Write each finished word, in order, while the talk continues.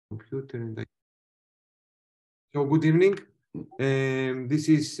Computer and so good evening. This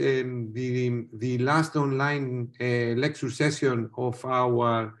is the last online lecture session of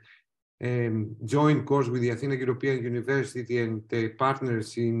our joint course with the Athena European University and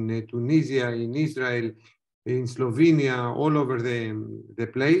partners in Tunisia, in Israel, in Slovenia, all over the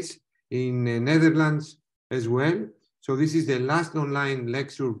place, in Netherlands as well. So this is the last online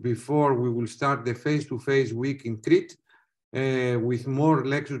lecture before we will start the face-to-face week in Crete. With more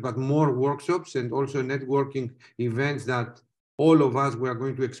lectures, but more workshops and also networking events that all of us we are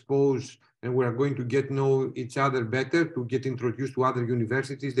going to expose, and we are going to get know each other better, to get introduced to other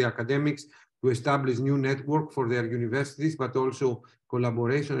universities, the academics, to establish new network for their universities, but also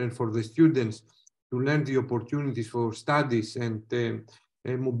collaboration, and for the students to learn the opportunities for studies and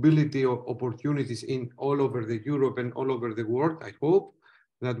mobility opportunities in all over the Europe and all over the world. I hope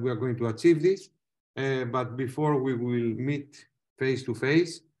that we are going to achieve this. But before we will meet face to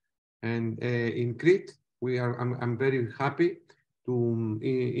face and in Crete, I'm very happy to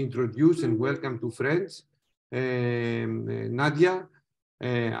introduce and welcome two friends, Nadia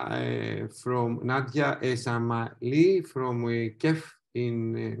from Nadia Esamali from Kef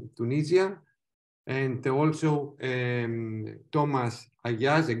in Tunisia, and also Thomas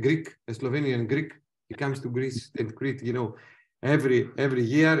Ayaz, a Slovenian Greek. He comes to Greece and Crete, you know, every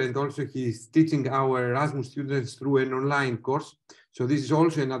year, and also he's teaching our Erasmus students through an online course. So this is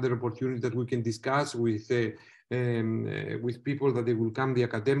also another opportunity that we can discuss with people that they will come, the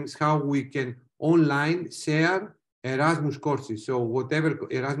academics, how we can online share Erasmus courses. So whatever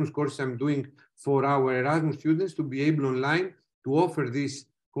Erasmus courses I'm doing for our Erasmus students, to be able online to offer these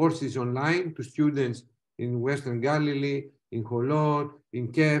courses online to students in Western Galilee, in Holon,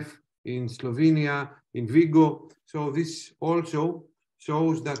 in Kef, in Slovenia, in Vigo. So this also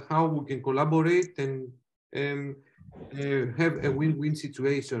shows that how we can collaborate and have a win-win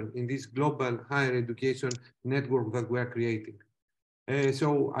situation in this global higher education network that we are creating.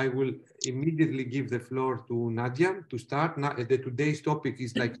 So I will immediately give the floor to Nadia to start. Today's topic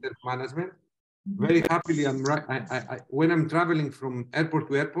is like self-management. Very happily, when I'm traveling from airport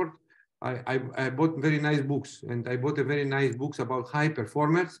to airport, I bought very nice books, and I bought a very nice books about high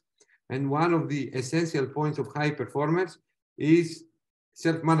performers. And one of the essential points of high performance is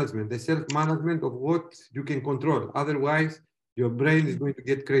self-management, the self-management of what you can control. Otherwise, your brain is going to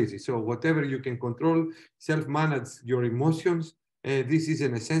get crazy. So whatever you can control, self-manage your emotions. This is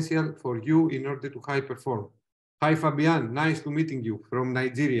an essential for you in order to high perform. Hi, Fabian. Nice to meeting you from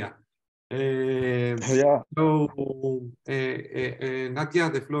Nigeria. Yeah. So, Nadia,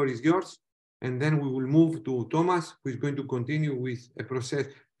 the floor is yours. And then we will move to Thomas, who is going to continue with a process,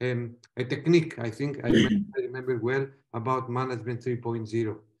 a technique, I think I remember well, about Management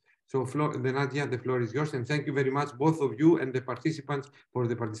 3.0. So Nadia, the floor is yours, and thank you very much, both of you and the participants, for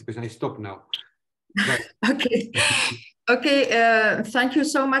the participation. I stop now. Okay. Okay, thank you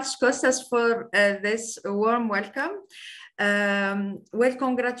so much, Kostas, for this warm welcome. Well,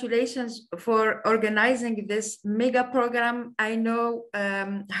 congratulations for organizing this mega program. I know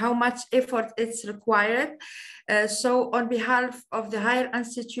how much effort it's required. So on behalf of the Higher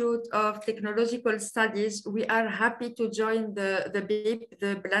Institute of Technological Studies, we are happy to join the BIP,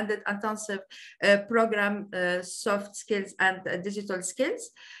 the Blended Intensive Program, Soft Skills and Digital Skills.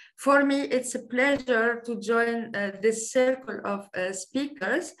 For me, it's a pleasure to join this circle of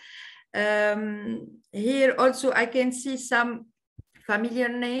speakers. Here also I can see some familiar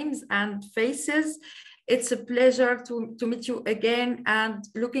names and faces. It's a pleasure to meet you again, and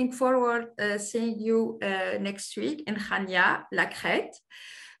looking forward seeing you next week in Chania, La Crète.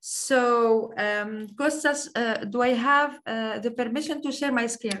 So Kostas, do I have the permission to share my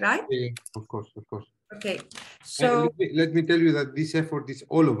screen, right? Yeah, of course, of course. Okay, so let me tell you that this effort is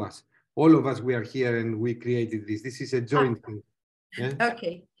all of us. All of us, we are here and we created this. This is a joint thing. Yeah?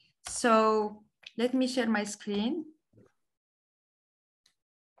 Okay, so let me share my screen.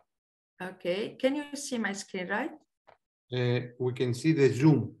 Okay, can you see my screen, right? We can see the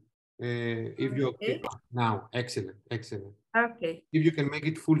Zoom. If you Okay. now, excellent, excellent. Okay. If you can make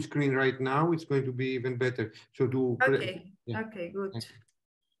it full screen right now, it's going to be even better. So do. Okay. Yeah. Okay. Good.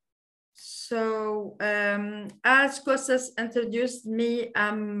 So as Kostas introduced me,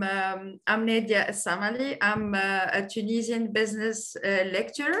 I'm Nadia Esamali. I'm a Tunisian business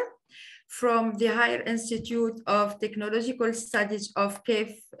lecturer from the Higher Institute of Technological Studies of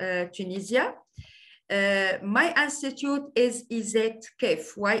Kef, Tunisia. My institute is IZ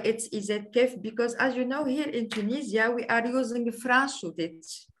Kef. Why it's IZ Kef? Because as you know, here in Tunisia, we are using French to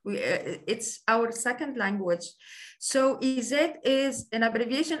teach. It's our second language. So IZ is an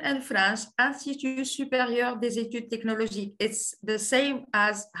abbreviation in French, Institut Supérieur des Études Technologiques. It's the same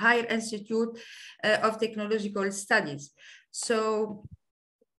as Higher Institute of Technological Studies. So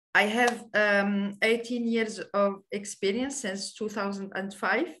I have 18 years of experience since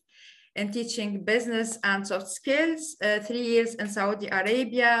 2005 in teaching business and soft skills, 3 years in Saudi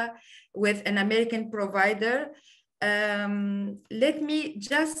Arabia with an American provider. Let me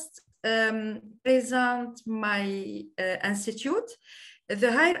just present my institute.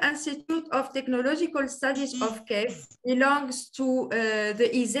 The Higher Institute of Technological Studies of Cape belongs to the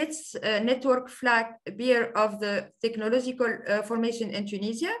IZET's network flag bearer of the technological formation in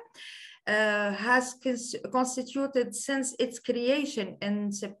Tunisia. Has constituted since its creation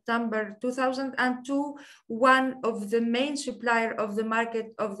in September 2002 one of the main supplier of the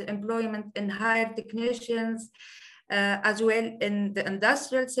market of the employment in higher technicians, as well in the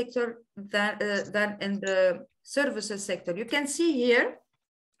industrial sector than in the services sector. You can see here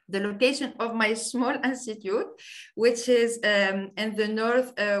the location of my small institute, which is in the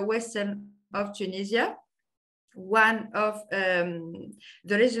northwestern of Tunisia, one of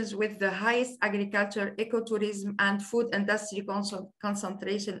the regions with the highest agriculture, ecotourism, and food industry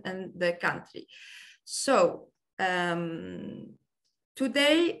concentration in the country. So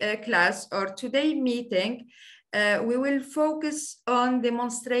today class or today meeting, we will focus on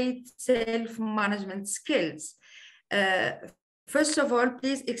demonstrate self-management skills. First of all,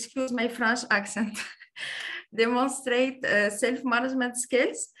 please excuse my French accent. Demonstrate self-management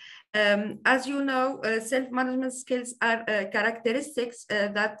skills. As you know, self-management skills are characteristics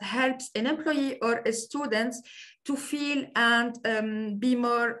that helps an employee or a student to feel and be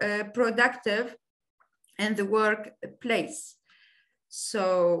more productive in the workplace.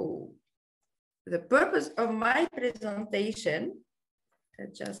 So the purpose of my presentation,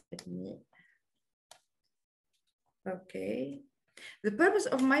 just let me, okay. The purpose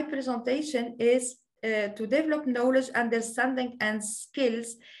of my presentation is to develop knowledge, understanding, and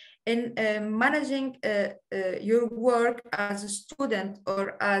skills in managing your work as a student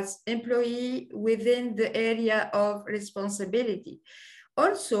or as employee within the area of responsibility.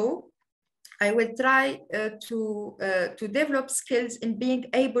 Also, I will try to develop skills in being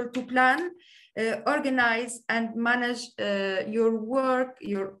able to plan, organize, and manage your work,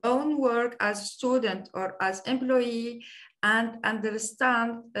 your own work as a student or as employee, and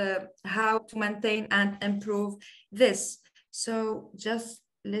understand how to maintain and improve this. So just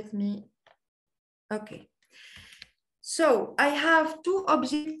let me, okay. So I have two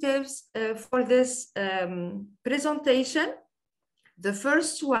objectives for this presentation. The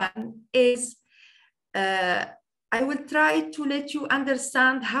first one is I will try to let you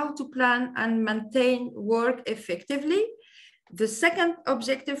understand how to plan and maintain work effectively. The second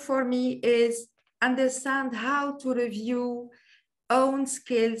objective for me is understand how to review own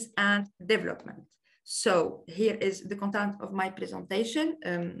skills and development. So here is the content of my presentation.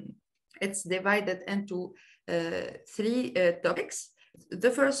 It's divided into three topics.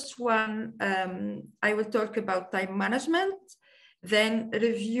 The first one, I will talk about time management, then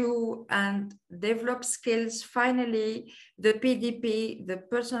review and develop skills. Finally, the PDP, the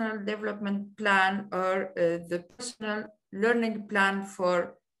personal development plan, or the personal learning plan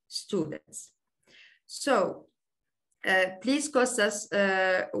for students. So please, Kostas,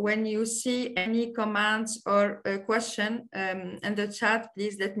 when you see any comments or a question in the chat,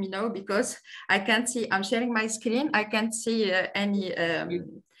 please let me know, because I can't see, I'm sharing my screen, I can't see any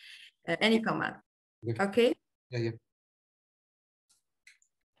comment. Okay? Yeah.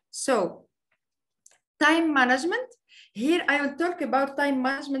 So, time management. Here I will talk about time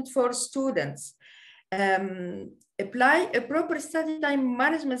management for students. Apply a proper study time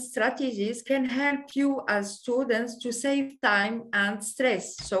management strategies can help you as students to save time and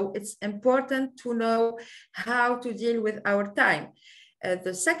stress. So it's important to know how to deal with our time.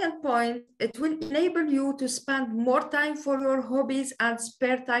 The second point, it will enable you to spend more time for your hobbies and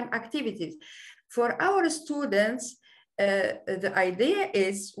spare time activities. For our students, the idea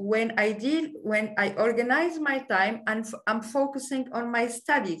is when I organize my time and I'm focusing on my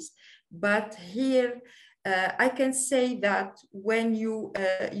studies. But here I can say that when you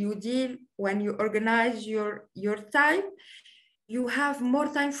organize your time, you have more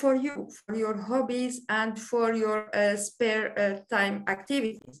time for you, for your hobbies and for your spare time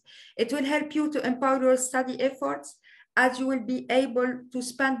activities. It will help you to empower your study efforts, as you will be able to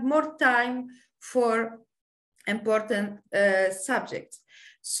spend more time for important subjects.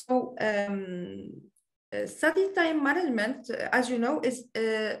 So study time management, as you know, is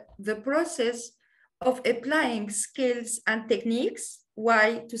the process of applying skills and techniques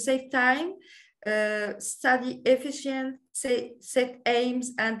Why? To save time, study efficient, set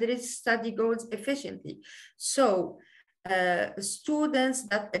aims, and reach study goals efficiently. So students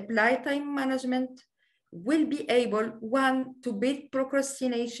that apply time management will be able, one, to beat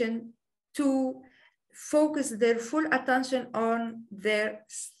procrastination, two, focus their full attention on their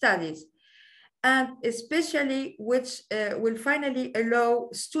studies, and especially which will finally allow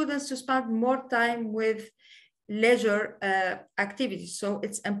students to spend more time with leisure activities. So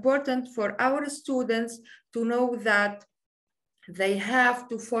it's important for our students to know that they have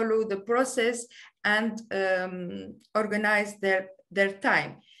to follow the process and organize their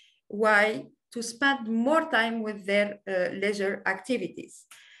time. Why? To spend more time with their leisure activities.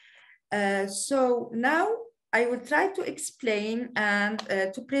 So now I will try to explain and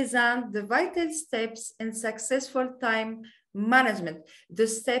to present the vital steps in successful time management, the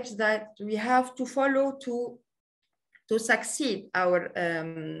steps that we have to follow to succeed our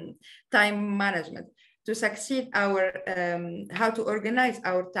time management, to succeed our how to organize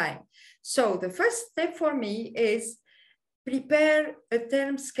our time. So the first step for me is prepare a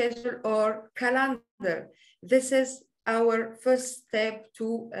term schedule or calendar. This is our first step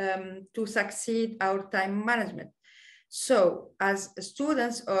to succeed our time management. So as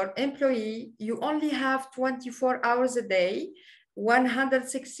students or employee, you only have 24 hours a day,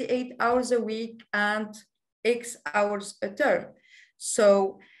 168 hours a week, and X hours a term.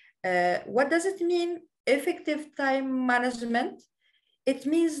 So what does it mean, effective time management? It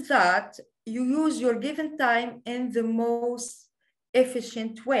means that you use your given time in the most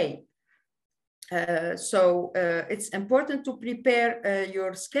efficient way. So it's important to prepare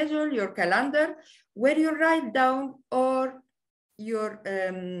your schedule, your calendar, where you write down all your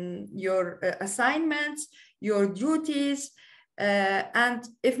assignments, your duties, and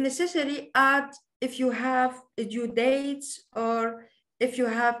if necessary, add if you have due dates or if you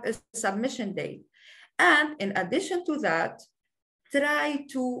have a submission date. And in addition to that, try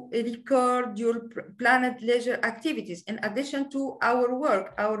to record your planned leisure activities in addition to our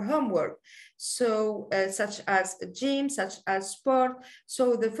work, our homework, so such as gym, such as sport.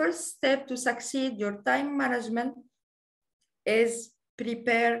 So the first step to succeed your time management is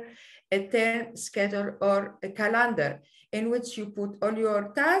prepare a term schedule or a calendar in which you put all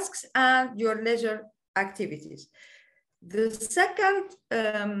your tasks and your leisure activities. The second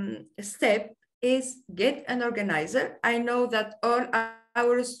step is get an organizer. I know that all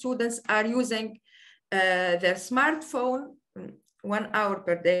our students are using their smartphone 1 hour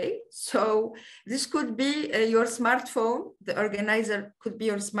per day. So this could be your smartphone. The organizer could be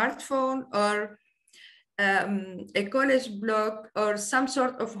your smartphone or a college blog or some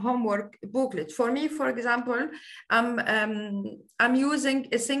sort of homework booklet. For me, for example, I'm using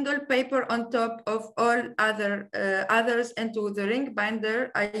a single paper on top of all others into the ring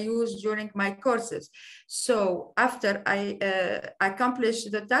binder I use during my courses. So after I accomplish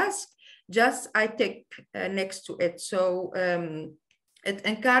the task, just I tick next to it. So it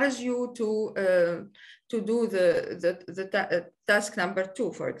encourages you to do the task number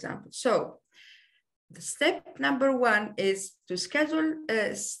 2, for example. So the step number 1 is to schedule.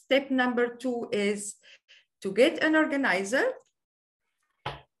 Step number 2 is to get an organizer.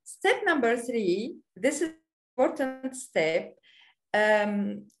 Step number 3, this is an important step.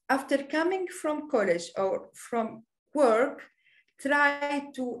 After coming from college or from work, try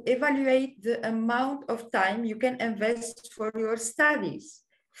to evaluate the amount of time you can invest for your studies.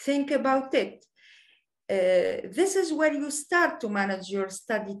 Think about it. This is where you start to manage your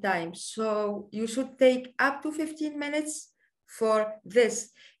study time. So you should take up to 15 minutes for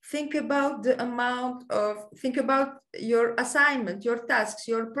this. Think about the amount of, think about your assignment, your tasks,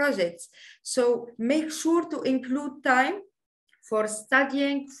 your projects. So make sure to include time for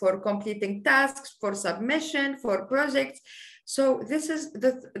studying, for completing tasks, for submission, for projects. So this is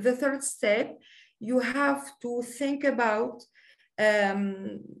the third step. You have to think about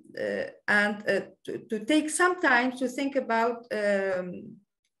to take some time to think about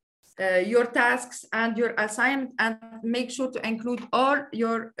your tasks and your assignment, and make sure to include all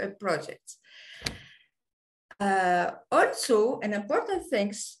your projects. Also, an important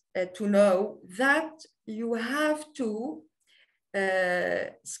thing to know that you have to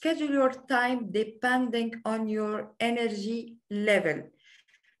schedule your time depending on your energy level.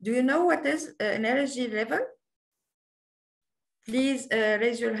 Do you know what is an energy level? Please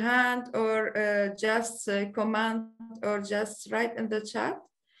raise your hand or just comment or just write in the chat.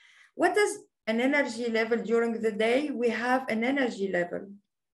 What is an energy level during the day? We have an energy level.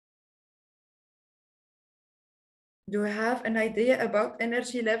 Do you have an idea about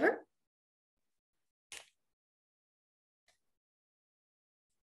energy level?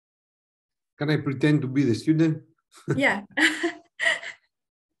 Can I pretend to be the student? Yeah.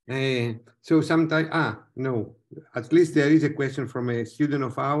 So sometimes, no, at least there is a question from a student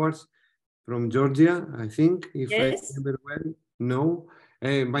of ours from Georgia, I think, if I remember well. No.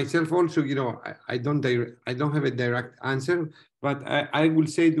 Myself also, you know, I don't have a direct answer, but I will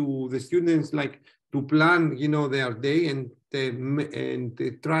say to the students, like, to plan, you know, their day and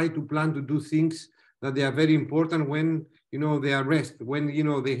try to plan to do things that they are very important when, you know, they are rest, when, you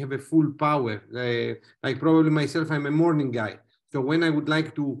know, they have a full power. Like probably myself, I'm a morning guy. So when I would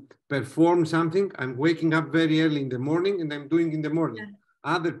like to perform something, I'm waking up very early in the morning and I'm doing in the morning.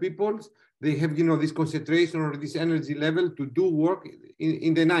 Yeah. Other people, they have, you know, this concentration or this energy level to do work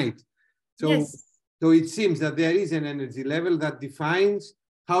in the night. So, yes. So it seems that there is an energy level that defines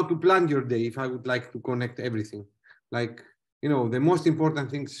how to plan your day, if I would like to connect everything. Like, you know, the most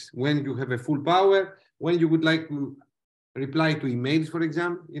important things when you have a full power, when you would like to reply to emails, for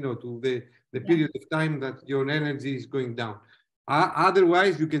example, you know, to the period of time that your energy is going down.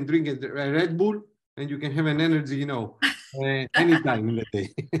 Otherwise, you can drink a Red Bull and you can have an energy, you know, anytime in the day.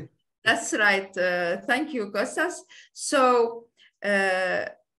 That's right. Thank you, Kostas. So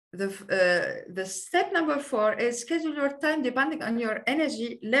the step number 4 is schedule your time depending on your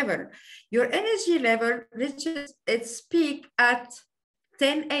energy level. Your energy level reaches its peak at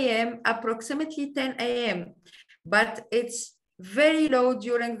 10 a.m., approximately 10 a.m., but it's very low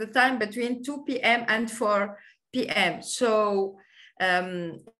during the time between 2 p.m. and 4 p.m. So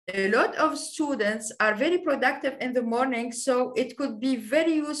a lot of students are very productive in the morning, so it could be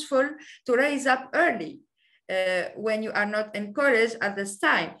very useful to rise up early when you are not encouraged at this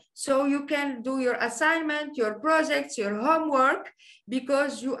time. So you can do your assignment, your projects, your homework,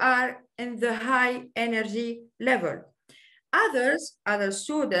 because you are in the high energy level. Other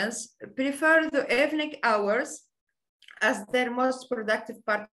students prefer the evening hours as their most productive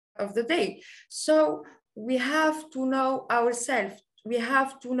part of the day. So we have to know ourselves. We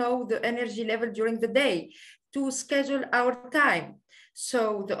have to know the energy level during the day to schedule our time.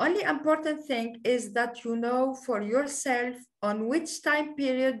 So the only important thing is that you know for yourself on which time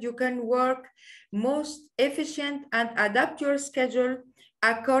period you can work most efficient and adapt your schedule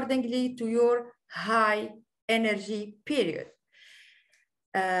accordingly to your high energy period.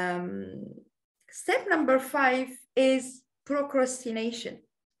 Step number 5 is procrastination.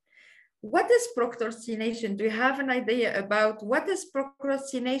 What is procrastination? Do you have an idea about what is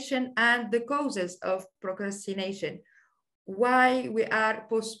procrastination and the causes of procrastination? Why we are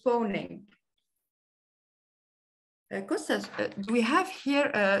postponing? Kostas, do we have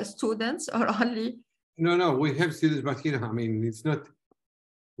here students or only? No, we have students, but you know, I mean, it's not,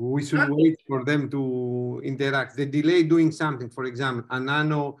 we should wait for them to interact. The delay doing something, for example,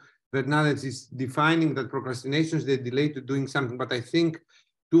 Anano Bernadette is defining that procrastination is the delay to doing something, but I think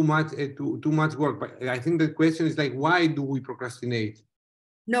too much work. But I think the question is like, why do we procrastinate?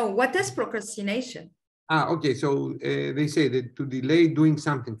 No, what is procrastination? Okay, so they say that to delay doing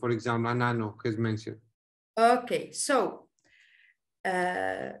something, for example, Anano has mentioned. Okay, so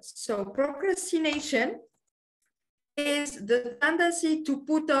procrastination is the tendency to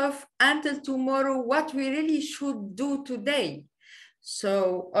put off until tomorrow what we really should do today.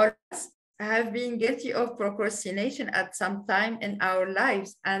 So, or have been guilty of procrastination at some time in our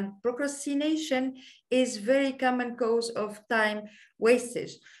lives, and procrastination is very common cause of time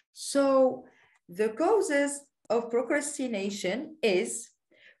wastage. So the causes of procrastination is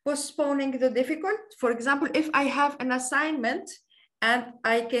postponing the difficult. For example, if I have an assignment and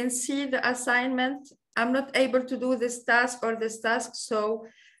I can see the assignment, I'm not able to do this task or this task, so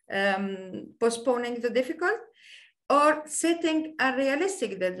postponing the difficult. Or setting a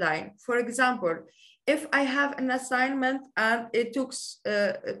realistic deadline. For example, if I have an assignment and it took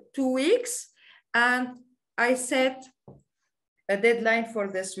 2 weeks and I set a deadline for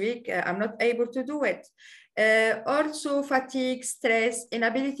this week, I'm not able to do it. Also fatigue, stress,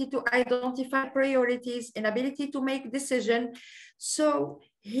 inability to identify priorities, inability to make decisions. So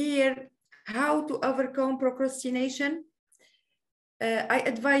here, how to overcome procrastination? I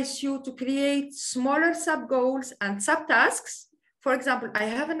advise you to create smaller sub-goals and subtasks. For example, I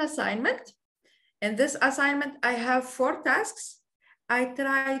have an assignment. In this assignment, I have 4 tasks. I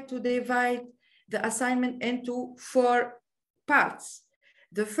try to divide the assignment into 4 parts.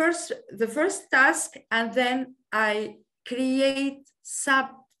 The first task, and then I create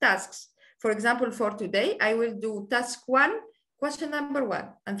subtasks. For example, for today, I will do task 1, question number 1,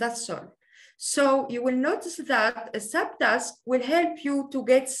 and that's all. So you will notice that a subtask will help you to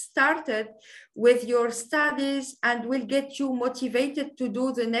get started with your studies and will get you motivated to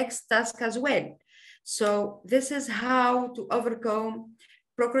do the next task as well. So this is how to overcome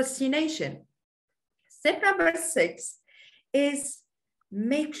procrastination. Step number 6 is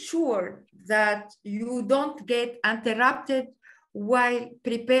make sure that you don't get interrupted while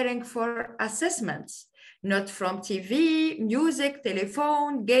preparing for assessments, not from TV, music,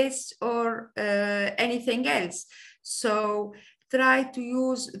 telephone, guests, or anything else. So try to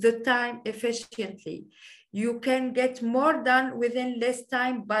use the time efficiently. You can get more done within less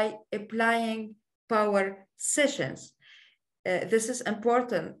time by applying power sessions. This is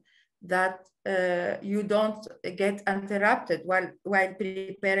important, that you don't get interrupted while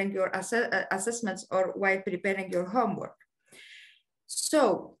preparing your assessments or while preparing your homework.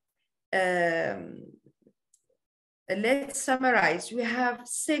 So let's summarize. We have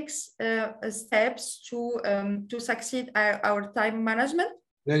 6 steps to succeed our time management.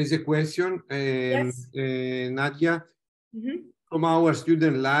 There is a question, Yes. Nadia, from our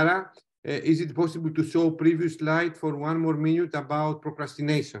student Lara. Is it possible to show previous slide for 1 more minute about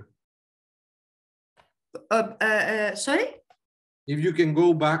procrastination? Sorry? If you can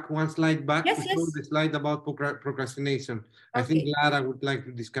go back 1 slide back Yes, to show the slide about procrastination. Okay. I think Lara would like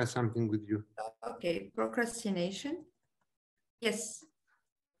to discuss something with you. Okay, procrastination. Yes.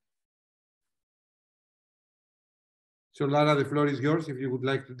 So Lara, the floor is yours if you would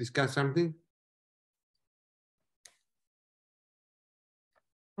like to discuss something.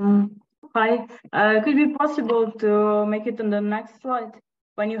 Hi, could it be possible to make it on the next slide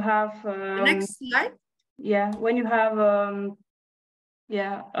when you have The next slide? Yeah, when you have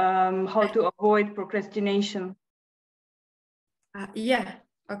how to avoid procrastination. Yeah,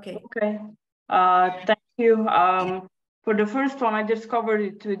 okay. Okay, thank you. For the first one, I discovered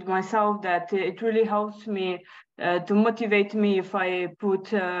it with myself that it really helps me to motivate me if I put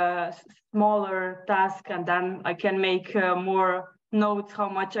smaller tasks, and then I can make more notes how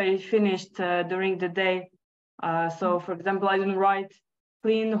much I finished during the day. So for example, I didn't write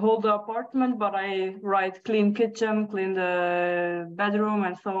clean whole the apartment, but I write clean kitchen, clean the bedroom,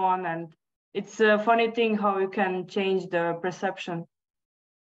 and so on. And it's a funny thing how you can change the perception.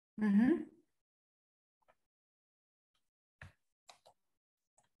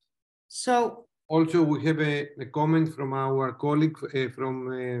 So also we have a comment from our colleague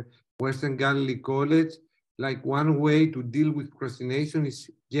from Western Galilee College. Like, one way to deal with procrastination is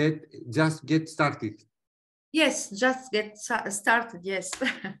just get started. Yes, just get started. Yes.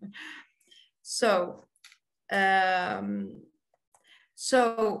 So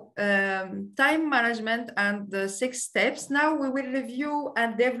time management and the 6 steps. Now we will review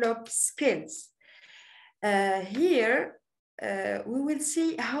and develop skills. Here we will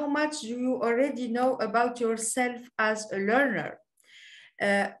see how much you already know about yourself as a learner.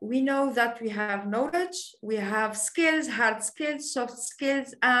 We know that we have knowledge, we have skills, hard skills, soft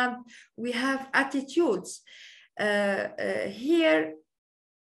skills, and we have attitudes. Here,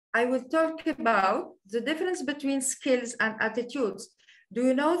 I will talk about the difference between skills and attitudes. Do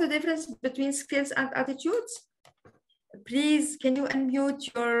you know the difference between skills and attitudes? Please, can you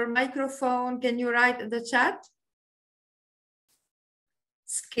unmute your microphone? Can you write in the chat?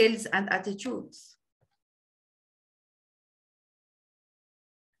 Skills and attitudes.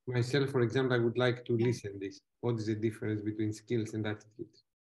 Myself, for example, I would like to listen this. What is the difference between skills and attitudes?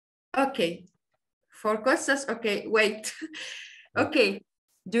 Okay. For Kostas, okay, wait. Okay.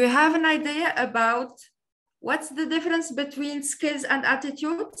 Do you have an idea about what's the difference between skills and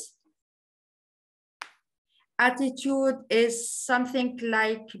attitudes? Attitude is something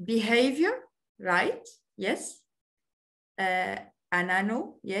like behavior, right? Yes.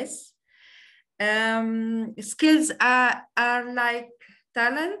 Anano, yes. Skills are like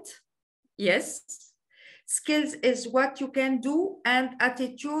talent, yes. Skills is what you can do, and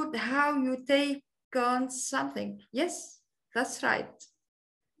attitude, how you take on something. Yes, that's right.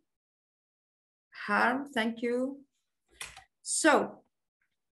 Harm, thank you. So,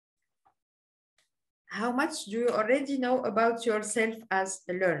 how much do you already know about yourself as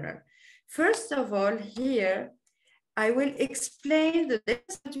a learner? First of all, here, I will explain the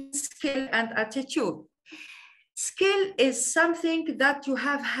difference between skill and attitude. Skill is something that you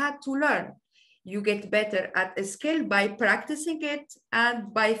have had to learn. You get better at a skill by practicing it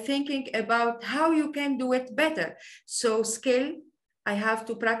and by thinking about how you can do it better. So skill, I have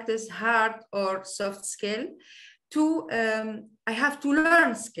to practice hard or soft skill. I have to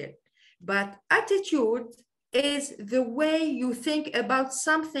learn skill. But attitude is the way you think about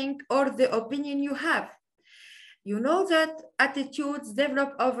something or the opinion you have. You know that attitudes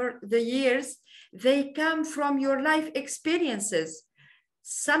develop over the years. They come from your life experiences.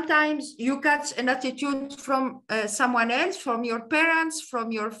 Sometimes you catch an attitude from someone else, from your parents,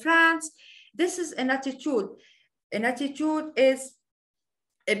 from your friends. This is an attitude. An attitude is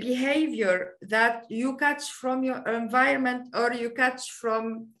a behavior that you catch from your environment, or you catch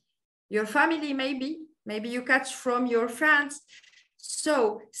from your family, maybe you catch from your friends.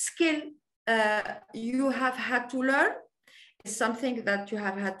 So skill you have had to learn, is something that you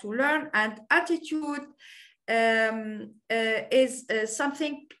have had to learn, and attitude is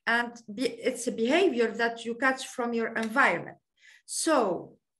something, and it's a behavior that you catch from your environment.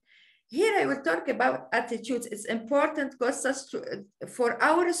 So here I will talk about attitudes. It's important, Kostas, for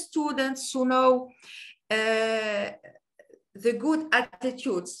our students to know the good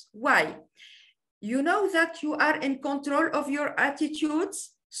attitudes. Why? You know that you are in control of your attitudes,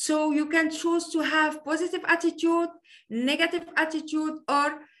 so you can choose to have positive attitude, negative attitude, or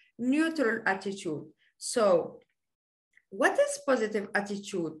neutral attitude. So what is positive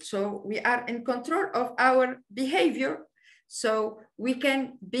attitude? So we are in control of our behavior. So we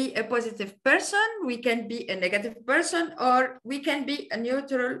can be a positive person, we can be a negative person, or we can be a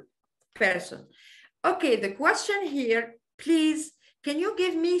neutral person. Okay, the question here, please, can you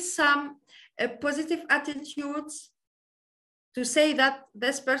give me some positive attitudes to say that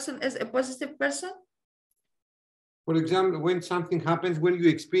this person is a positive person? For example, when something happens, when you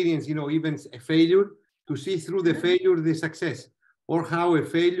experience, even a failure, to see through the failure, the success, or how a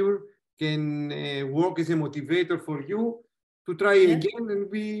failure can work as a motivator for you to try again and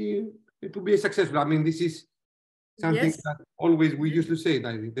to be successful. I mean, this is something that always we used to say,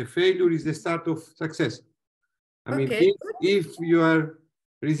 that the failure is the start of success. I mean, if you are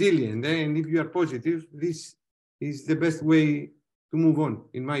resilient and if you are positive, this is the best way to move on,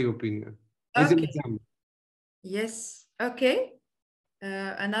 in my opinion. As an example. Yes. Okay.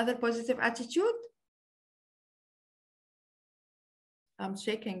 Another positive attitude. I'm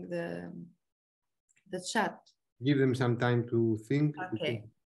checking the chat. Give them some time to think. Okay.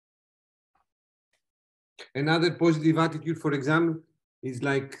 Another positive attitude, for example, is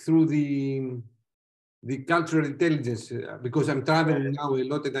like through the cultural intelligence, because I'm traveling now a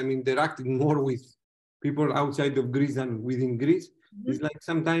lot and I'm interacting more with people outside of Greece than within Greece. It's like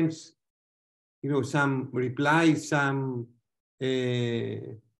sometimes, some replies, some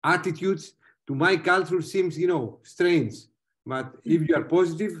attitudes to my culture seems, strange. But if you are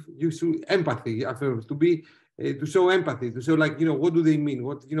positive, you should empathy, to show empathy, to show what do they mean?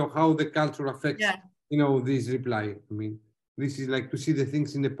 What, how the culture affects, this reply. I mean, this is like to see the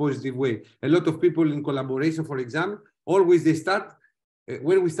things in a positive way. A lot of people in collaboration, for example, always they start,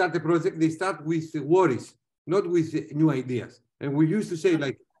 when we start a project, they start with worries, not with new ideas. And we used to say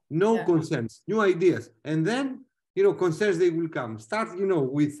no concerns, new ideas. And then, concerns, they will come. Start,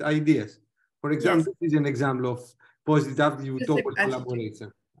 with ideas. For example, this is an example of positive attitude towards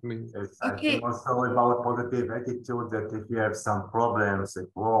collaboration. I mean, I think also about positive attitude, that if you have some problems at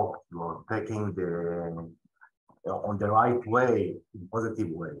work, you're taking on the right way, in positive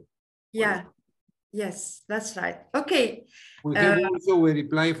way. Yeah. Yes, that's right. Okay. We have also a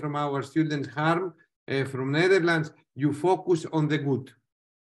reply from our student Harm from Netherlands. You focus on the good.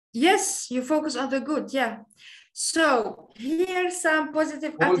 Yes, you focus on the good. Yeah. So here's some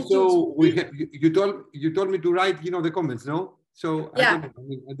positive attitudes. Also, you told me to write, the comments, no? So I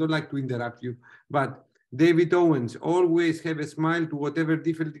don't like to interrupt you, but David Owens, always have a smile to whatever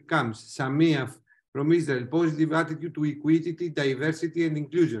difficulty comes. Samia from Israel, positive attitude to equity, diversity, and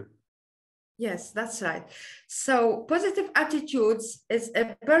inclusion. Yes, that's right. So positive attitudes is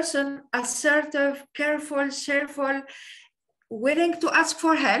a person assertive, careful, cheerful, willing to ask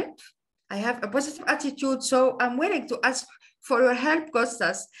for help. I have a positive attitude, so I'm willing to ask for your help,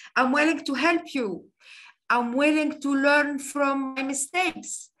 Kostas. I'm willing to help you. I'm willing to learn from my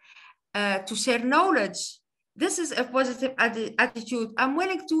mistakes, to share knowledge. This is a positive attitude. I'm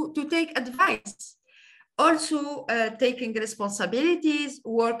willing to take advice. Also, taking responsibilities,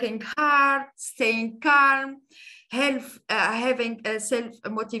 working hard, staying calm, having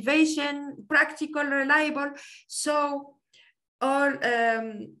self-motivation, practical, reliable. So all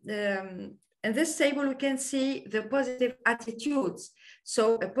in this table, we can see the positive attitudes.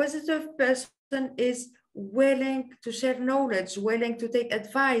 So a positive person is willing to share knowledge, willing to take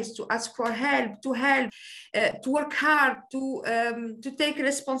advice, to ask for help, to work hard, to take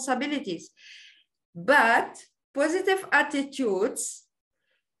responsibilities. But positive attitudes,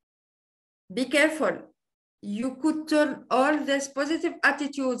 be careful. You could turn all these positive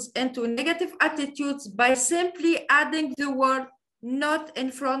attitudes into negative attitudes by simply adding the word not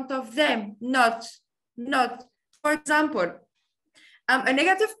in front of them. Not. For example, I'm a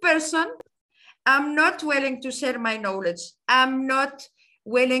negative person. I'm not willing to share my knowledge. I'm not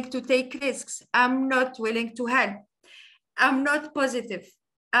willing to take risks. I'm not willing to help. I'm not positive.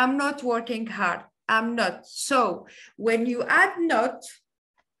 I'm not working hard. I'm not. So when you add not,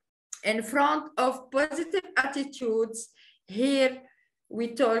 In front of positive attitudes, here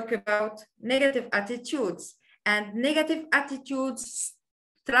we talk about negative attitudes. And negative attitudes,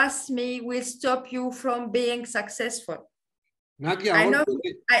 trust me, will stop you from being successful. Nadia, I know,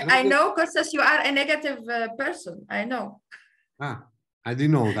 Nadia, I know, Kostas, you are a negative person. I know. Ah, I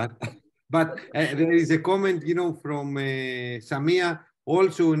didn't know that. But there is a comment, you know, from Samia.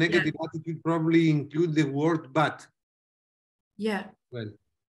 Also, negative attitude probably include the word but. Yeah. Well.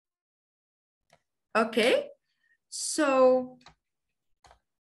 Okay. So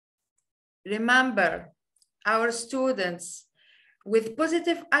remember, our students with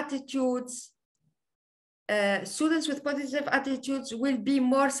positive attitudes, students with positive attitudes will be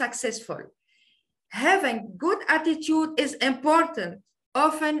more successful. Having good attitude is important.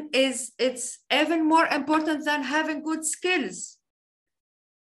 Often it's even more important than having good skills.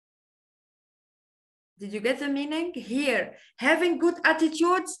 Did you get the meaning? Here, having good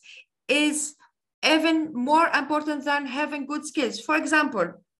attitudes is even more important than having good skills. For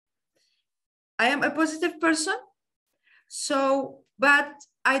example, I am a positive person, but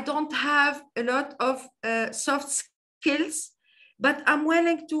I don't have a lot of soft skills, but I'm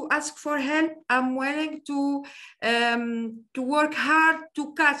willing to ask for help. I'm willing to work hard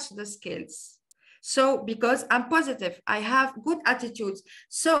to catch the skills. So because I'm positive, I have good attitudes.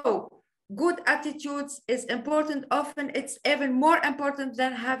 So good attitudes is important. Often it's even more important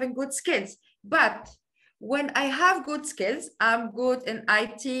than having good skills. But when I have good skills, I'm good in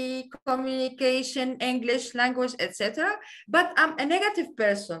IT, communication, English, language, etc. But I'm a negative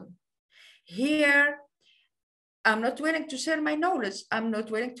person. Here, I'm not willing to share my knowledge. I'm not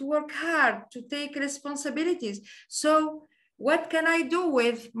willing to work hard, to take responsibilities. So what can I do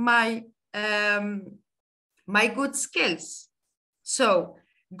with my good skills? So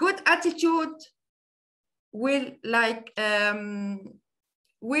good attitude will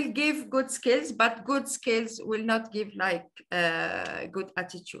will give good skills, but good skills will not give good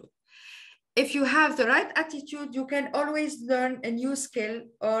attitude. If you have the right attitude, you can always learn a new skill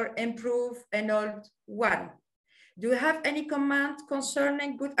or improve an old one. Do you have any comment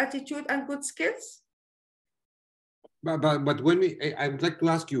concerning good attitude and good skills? But when I would like to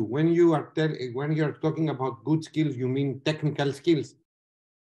ask you, when you are talking about good skills, you mean technical skills?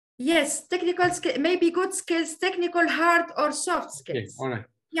 Yes, technical skills, maybe good skills, technical, hard or soft skills. Okay, all right.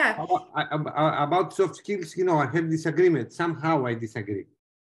 Yeah. About soft skills, you know, I have disagreement. Somehow I disagree.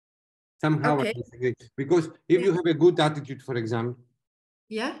 Somehow I disagree. Because if you have a good attitude, for example,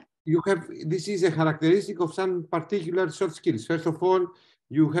 this is a characteristic of some particular soft skills. First of all,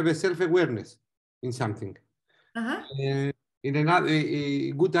 you have a self-awareness in something. In another,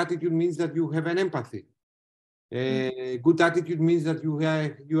 a good attitude means that you have an empathy. Good attitude means that you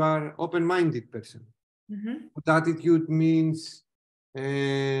are open-minded person. Good attitude means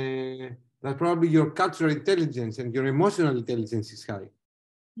that probably your cultural intelligence and your emotional intelligence is high.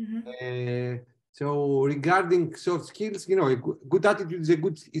 So regarding soft skills, you know, a good attitude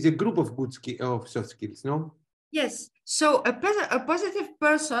is a group of soft skills, no? Yes. So a positive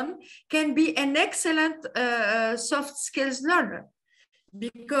person can be an excellent soft skills learner,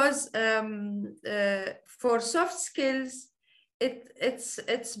 because for soft skills,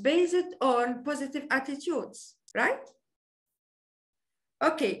 it's based on positive attitudes, right?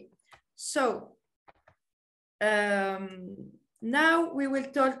 Okay. So now we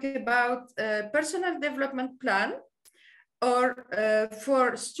will talk about personal development plan, or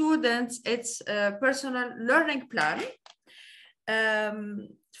for students, it's a personal learning plan.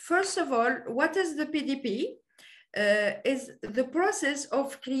 First of all, what is the PDP? Is the process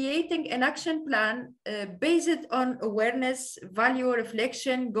of creating an action plan based on awareness, value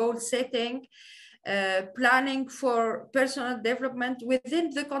reflection, goal setting, planning for personal development within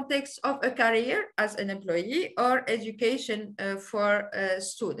the context of a career as an employee or education for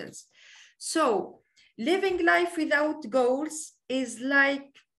students. So living life without goals is like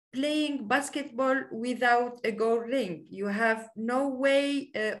playing basketball without a goal ring. You have no way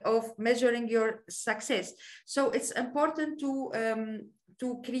of measuring your success. So it's important to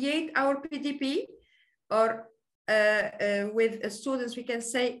create our PDP, or with students, we can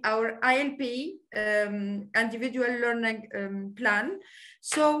say our ILP, individual learning plan,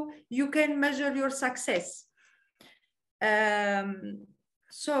 so you can measure your success.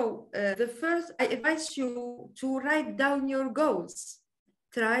 So the first, I advise you to write down your goals.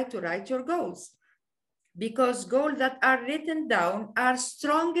 Try to write your goals. because goals that are written down are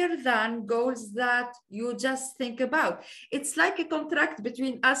stronger than goals that you just think about. It's like a contract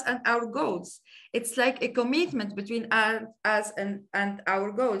between us and our goals. It's like a commitment between us and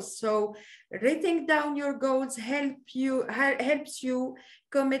our goals. So writing down your goals helps you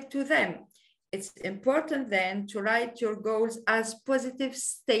commit to them. It's important then to write your goals as positive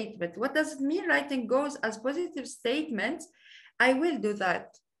statements. What does it mean, writing goals as positive statements? I will do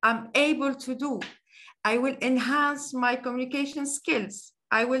that. I'm able to do. I will enhance my communication skills.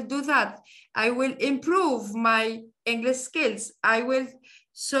 I will do that. I will improve my English skills.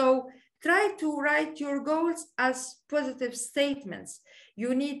 So try to write your goals as positive statements.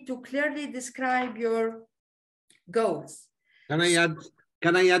 You need to clearly describe your goals. Can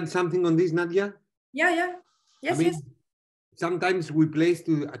I add something on this, Nadia? Yeah. Yes, I mean, yes. Sometimes we place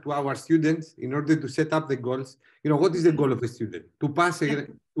to our students in order to set up the goals. What is the goal of a student? To pass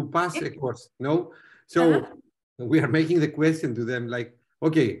a course, no? So we are making the question to them like,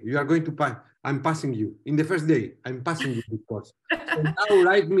 okay, you are going to pass. I'm passing you. In the first day, I'm passing you this course. So now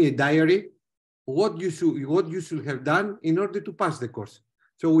write me a diary, what you should have done in order to pass the course.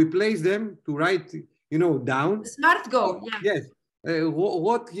 So we place them to write, down. Smart goal, yeah. Yes.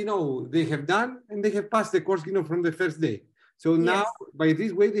 What they have done, and they have passed the course, from the first day. So now, by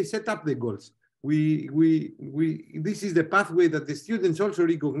this way, they set up the goals. This is the pathway that the students also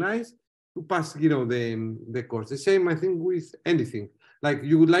recognize to pass, the course. The same, I think, with anything. Like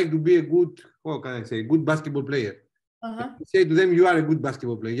you would like to be a good, good basketball player. You say to them, you are a good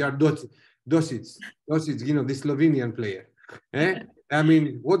basketball player. You are Dosic, the Slovenian player. I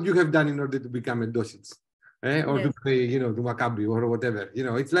mean, what you have done in order to become a Dosic. Or to play, to Maccabi or whatever,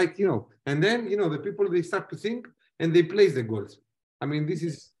 it's like, and then, the people, they start to think and they place the goals. I mean, this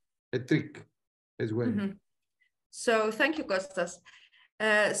is a trick as well. So thank you, Kostas.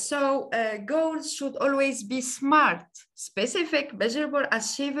 Goals should always be smart, specific, measurable,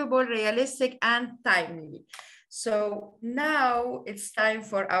 achievable, realistic, and timely. So now it's time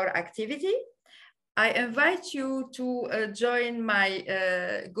for our activity. I invite you to join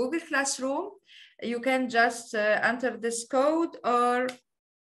my Google Classroom. You can just enter this code, or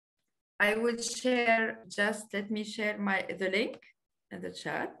I will share, let me share the link in the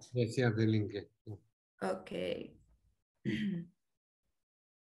chat. Yes, you have the link. Okay.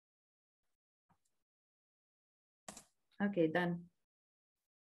 Okay, done.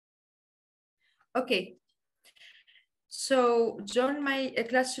 Okay. So join my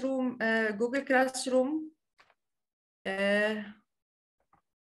classroom, Google Classroom.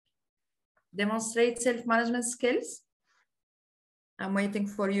 Demonstrate self-management skills. I'm waiting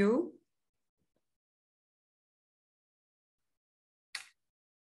for you.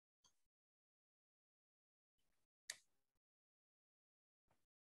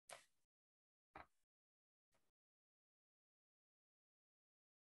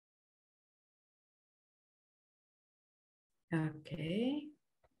 Okay.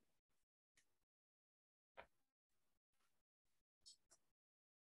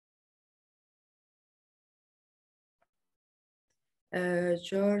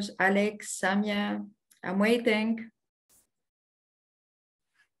 George, Alex, Samia, I'm waiting.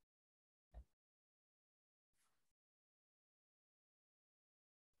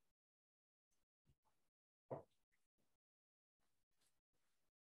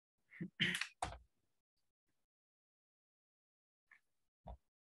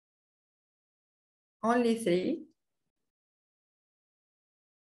 Only 3.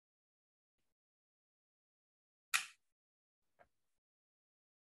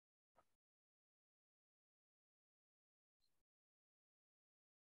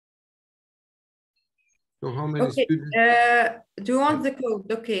 So how many students? Do you want the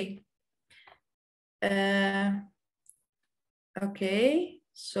code? Okay. Okay,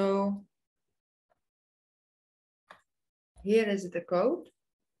 so here is the code.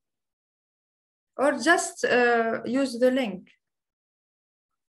 Or just use the link.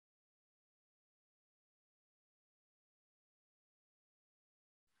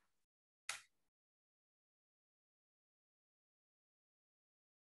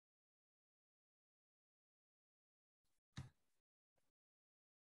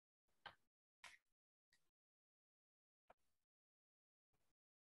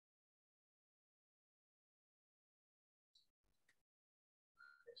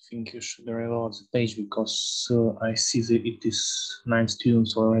 I think you should reload the page because I see that it is 9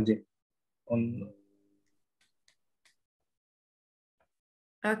 students already on.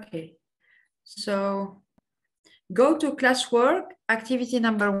 Okay, so go to classwork, activity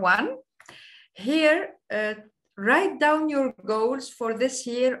number 1. Here, write down your goals for this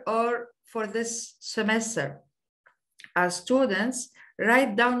year or for this semester. As students,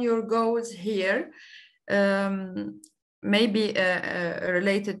 write down your goals here, maybe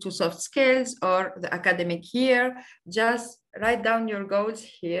related to soft skills or the academic year. Just write down your goals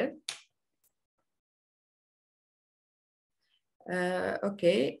here.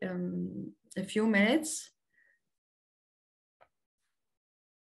 Okay, a few minutes.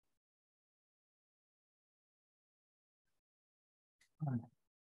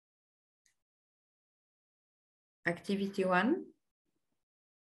 Activity 1.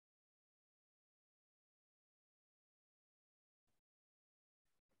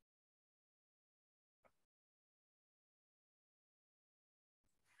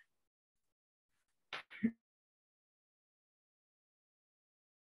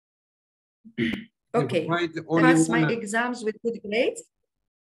 Okay, pass my exams with good grades.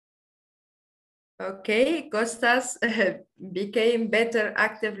 Okay, Costas became better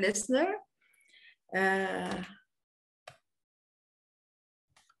active listener.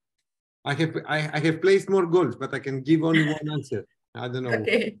 I have placed more goals, but I can give only one answer. I don't know.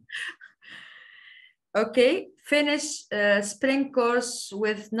 Okay. Okay, finish spring course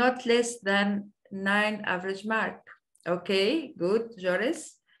with not less than 9 average mark. Okay, good,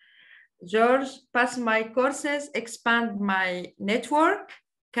 Joris. George, pass my courses, expand my network,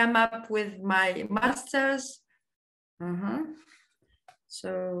 come up with my master's.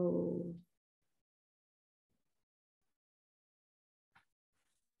 So,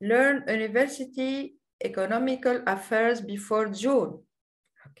 learn university economical affairs before June.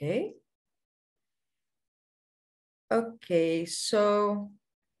 Okay. Okay, so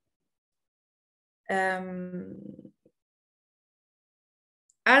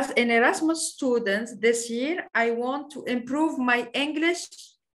as an Erasmus student this year, I want to improve my English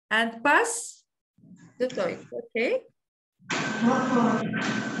and pass the TOEIC. Okay.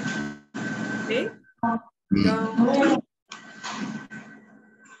 Okay. So,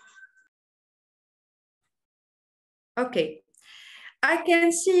 okay. I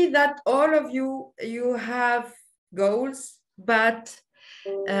can see that all of you have goals, but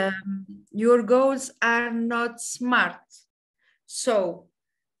your goals are not smart. So,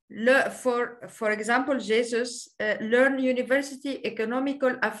 for example, Jesus, learn university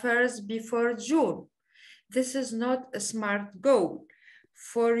economical affairs before June. This is not a smart goal.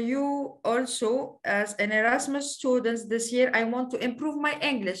 For you also, as an Erasmus student this year, I want to improve my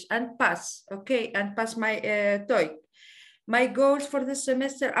English and pass, okay, and pass my TOEIC. My goals for this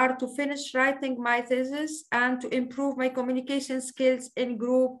semester are to finish writing my thesis and to improve my communication skills in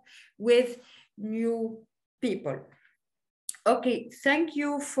group with new people. Okay, thank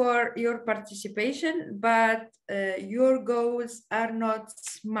you for your participation, but your goals are not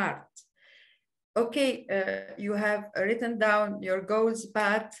smart. Okay, you have written down your goals,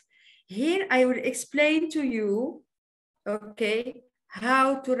 but here I will explain to you, okay,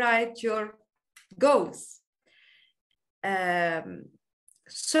 how to write your goals.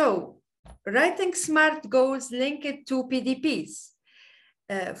 So, writing smart goals linked to PDPs.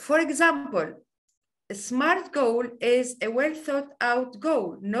 For example, a smart goal is a well thought out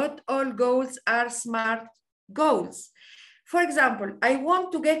goal. Not all goals are smart goals. For example, I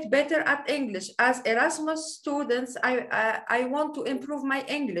want to get better at English. As Erasmus students, I want to improve my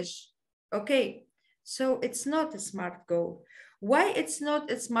English. Okay, so it's not a smart goal. Why it's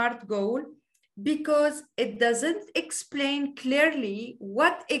not a smart goal? Because it doesn't explain clearly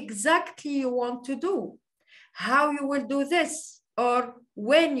what exactly you want to do, how you will do this, or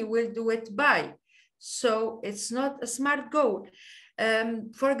when you will do it by. So it's not a smart goal.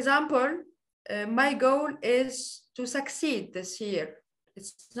 For example, my goal is to succeed this year.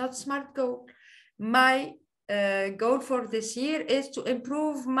 It's not a smart goal. My goal for this year is to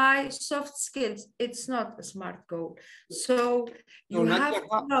improve my soft skills. It's not a smart goal. So you have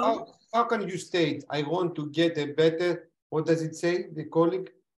to know. How can you state, I want to get a better, what does it say, the colleague?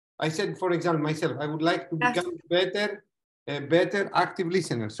 I said, for example, myself, I would like to become a better active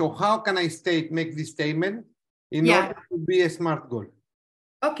listener. So how can I make this statement in order to be a smart goal?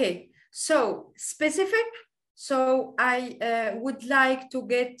 Okay, so specific. So I would like to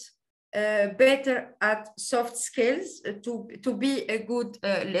get better at soft skills, to be a good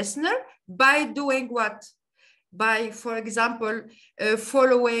listener by doing what? By, for example,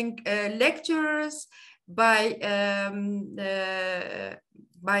 following lectures, by,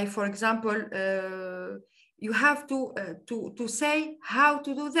 for example, you have to say how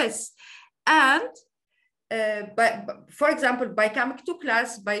to do this. And for example, by coming to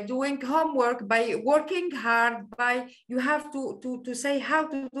class, by doing homework, by working hard, you have to say how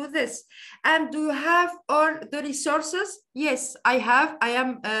to do this. And do you have all the resources? Yes, I have. I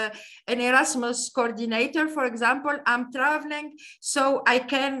am an Erasmus coordinator, for example. I'm traveling, so I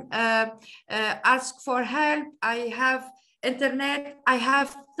can ask for help. I have internet, I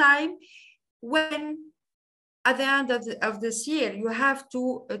have time. When at the end of this year, you have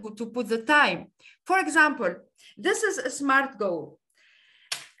to put the time. For example, this is a SMART goal.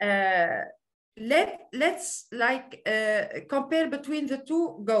 Let's like compare between the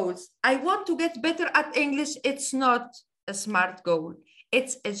two goals. I want to get better at English. It's not a SMART goal.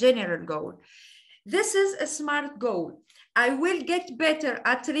 It's a general goal. This is a SMART goal. I will get better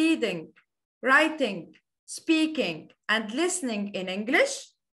at reading, writing, speaking, and listening in English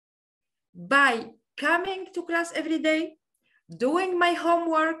by coming to class every day, doing my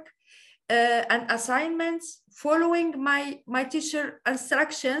homework and assignments, following my teacher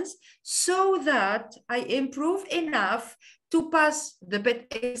instructions, so that I improve enough to pass the PET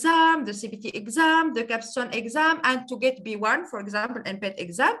exam, the CBT exam, the capstone exam, and to get B1, for example, in PET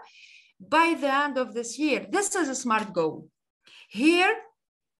exam by the end of this year. This is a SMART goal. Here,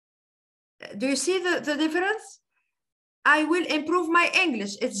 do you see the difference? I will improve my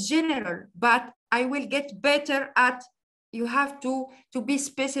English. It's general, but I will get better at, you have to be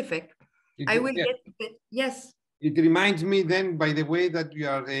specific. I will get, yes. It reminds me then, by the way that you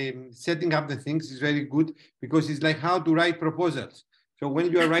are setting up the things is very good, because it's like how to write proposals. So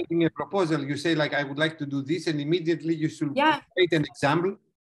when you are writing a proposal, you say like, I would like to do this, and immediately you should create an example.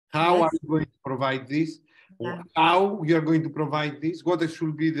 How are you going to provide this? How you are going to provide this? What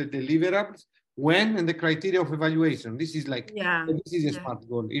should be the deliverables? When, and the criteria of evaluation. This is like, this is a SMART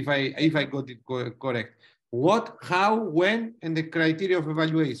goal, if I got it correct. What, how, when, and the criteria of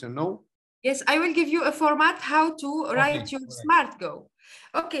evaluation, no? Yes, I will give you a format how to write your SMART goal.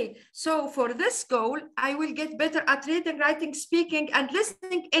 Okay, so for this goal, I will get better at reading, writing, speaking, and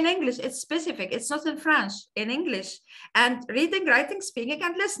listening in English. It's specific, it's not in French, in English. And reading, writing, speaking,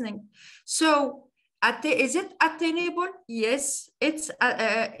 and listening. So, is it attainable? Yes. Is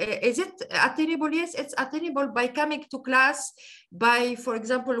it attainable? Yes, it's attainable by coming to class, by, for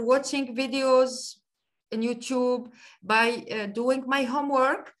example, watching videos on YouTube, by doing my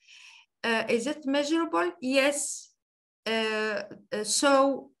homework. Is it measurable? Yes.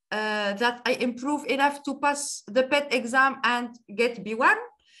 So that I improve enough to pass the PET exam and get B1,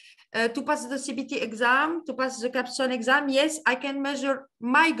 to pass the CBT exam, to pass the capstone exam. Yes, I can measure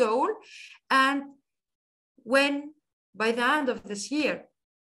my goal. And when? By the end of this year.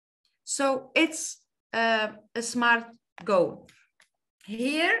 So it's a SMART goal.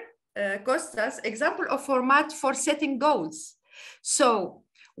 Here, Kostas, example of format for setting goals. So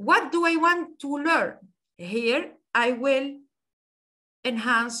what do I want to learn? Here, I will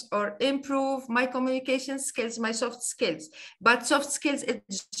enhance or improve my communication skills, my soft skills. But soft skills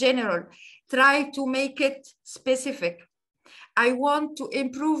is general. Try to make it specific. I want to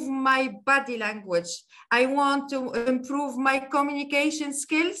improve my body language. I want to improve my communication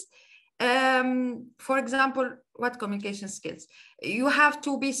skills. For example, what communication skills? You have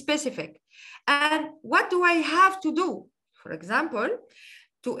to be specific. And what do I have to do? For example,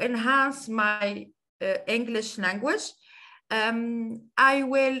 to enhance my English language, I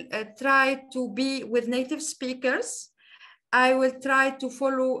will try to be with native speakers. I will try to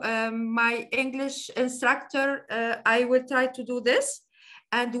follow my English instructor. I will try to do this.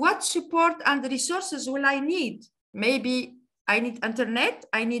 And what support and resources will I need? Maybe I need internet,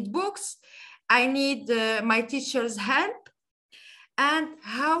 I need books, I need my teacher's help. And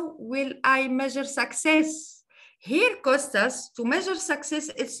how will I measure success? Here, Kostas, to measure success,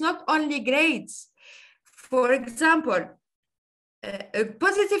 it's not only grades. For example,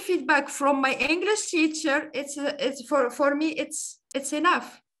 positive feedback from my English teacher, it's for me, it's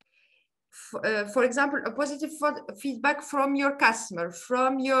enough. For example, a positive feedback from your customer,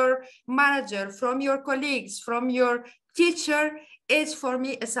 from your manager, from your colleagues, from your teacher is for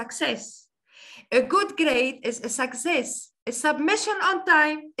me a success. A good grade is a success. A submission on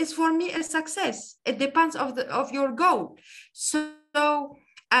time is for me a success. It depends of your goal. So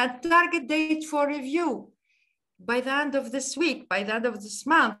a target date for review by the end of this week, by the end of this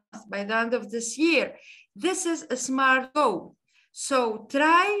month, by the end of this year. This is a SMART goal. So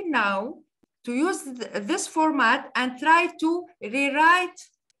try now to use this format and try to rewrite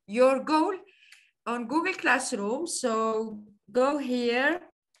your goal on Google Classroom. So go here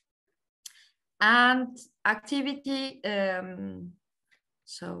and activity.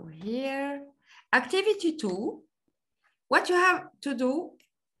 So here, activity 2, what you have to do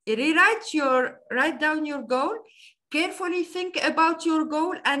write down your goal, carefully think about your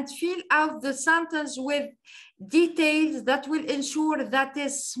goal and fill out the sentence with details that will ensure that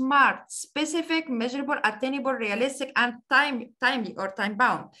is SMART, specific, measurable, attainable, realistic, and timely or time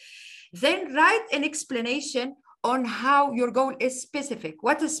bound. Then write an explanation on how your goal is specific,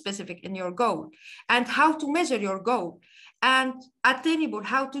 what is specific in your goal, and how to measure your goal, and attainable,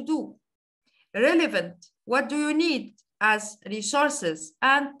 how to do, relevant, what do you need as resources,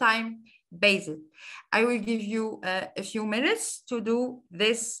 and time-based. I will give you a few minutes to do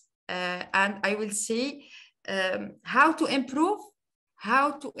this, and I will see how to improve,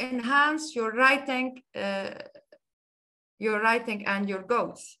 how to enhance your writing and your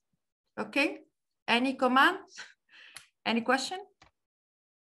goals. Okay, any comments? Any question?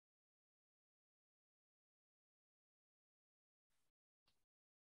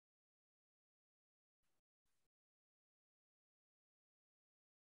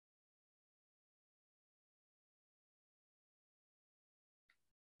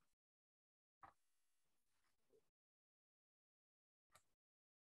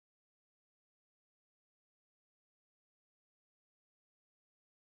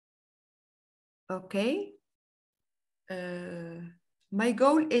 Okay. My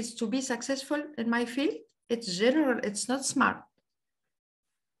goal is to be successful in my field. It's general, it's not SMART.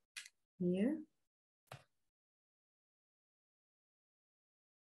 Here.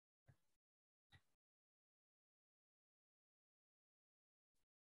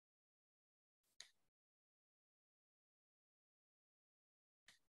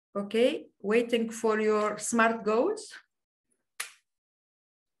 Okay, waiting for your SMART goals.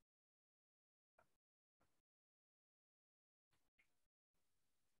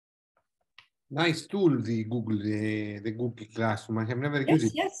 Nice tool, the Google Classroom. I have never used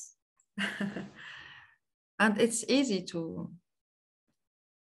it. Yes. And it's easy to.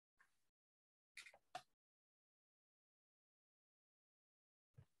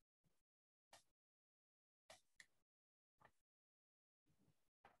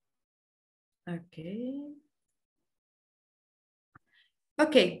 Okay.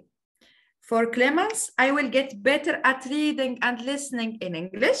 Okay. For Clemens, I will get better at reading and listening in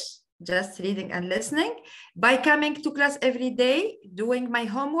English, just reading and listening, by coming to class every day, doing my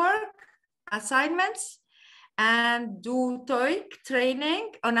homework, assignments, and do TOEIC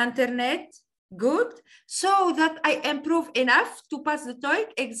training on internet, good, so that I improve enough to pass the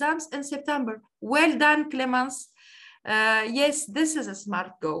TOEIC exams in September. Well done, Clemens. Yes, this is a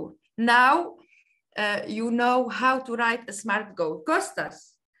SMART goal. Now, you know how to write a SMART goal.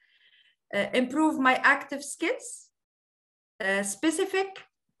 Costas. Improve my active skills, specific.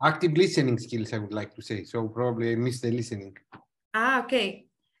 Active listening skills, I would like to say. So probably I missed the listening. Okay.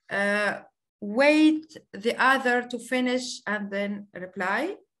 Wait the other to finish and then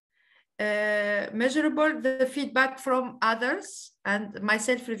reply. Measurable, the feedback from others and my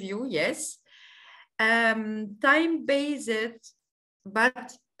self-review, yes. Time-based,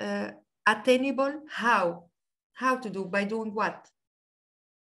 but attainable, how? How to do, by doing what?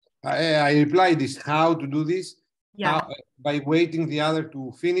 I reply this, how to do this, Yeah. by waiting the other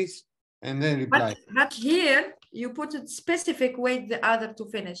to finish and then reply. But here you put it specific, wait the other to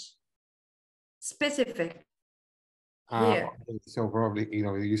finish. Specific. Here. Okay. So probably,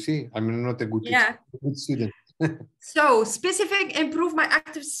 you see, I'm not a good, good student. So specific, improve my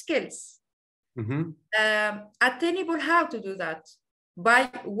active skills. Mm-hmm. Attainable, how to do that?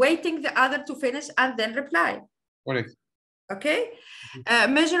 By waiting the other to finish and then reply. Correct. Okay.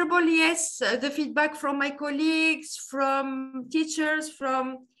 Measurable, yes, the feedback from my colleagues, from teachers,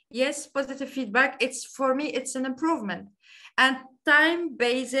 from, yes, positive feedback. It's, for me, it's an improvement. And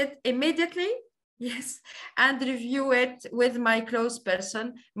time-based, immediately, yes, and review it with my close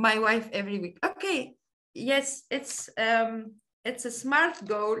person, my wife, every week. Okay, yes, it's a SMART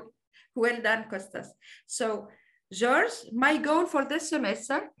goal. Well done, Costas. So, George, my goal for this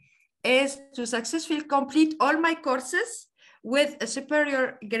semester is to successfully complete all my courses with a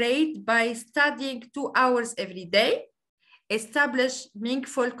superior grade by studying 2 hours every day, establish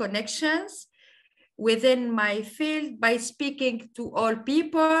meaningful connections within my field by speaking to all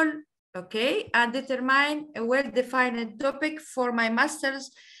people, okay, and determine a well-defined topic for my master's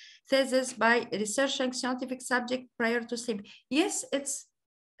thesis by researching scientific subject prior to STEM. Yes, it's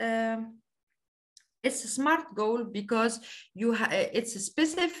a SMART goal because it's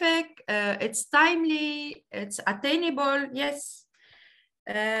specific, it's timely, it's attainable. Yes.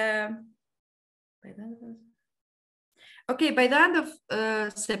 Okay, by the end of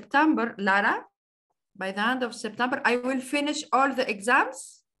September, Lara, by the end of September, I will finish all the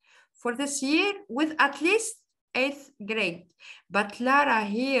exams for this year with at least 8th grade. But Lara,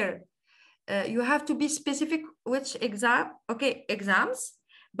 here, you have to be specific which exam, okay, exams,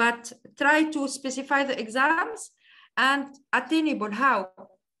 but try to specify the exams and attainable. How?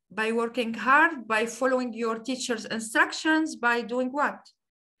 By working hard, by following your teacher's instructions, by doing what?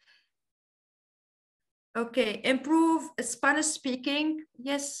 Okay, improve Spanish speaking.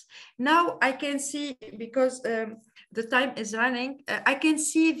 Yes, now I can see, because the time is running, I can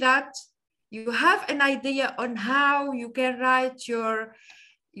see that you have an idea on how you can write your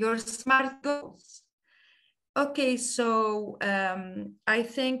SMART goals. Okay, so I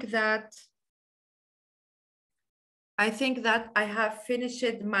think that I have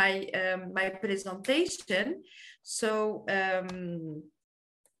finished my my presentation. So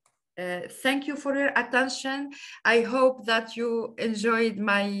thank you for your attention. I hope that you enjoyed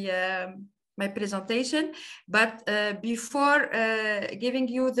my my presentation. But before giving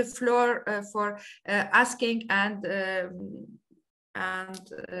you the floor for asking and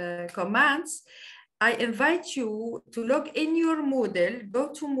comments, I invite you to log in your Moodle. Go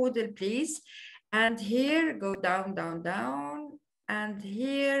to Moodle, please. And here, go down, down, down. And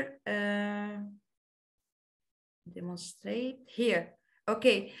here, demonstrate here.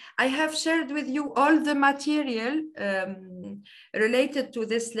 Okay, I have shared with you all the material related to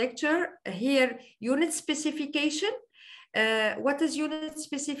this lecture. Here, unit specification. What is unit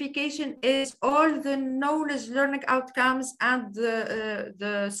specification? Is all the knowledge learning outcomes and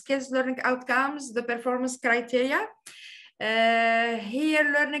the skills learning outcomes, the performance criteria. Here,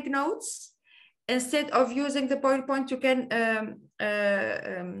 learning notes. Instead of using the PowerPoint, you can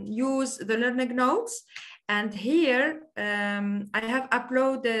use the learning notes. And here, I have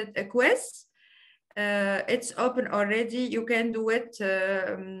uploaded a quiz. It's open already. You can do it.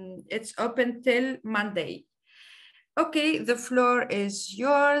 It's open till Monday. Okay, the floor is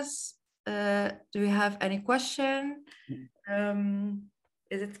yours. Do you have any question?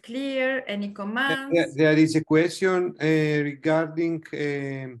 Is it clear? Any comments? There is a question regarding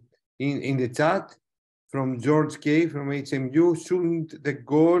in the chat from George K. from HMU. Shouldn't the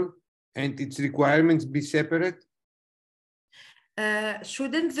goal and its requirements be separate?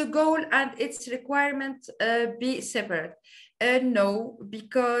 Shouldn't the goal and its requirement be separate? No,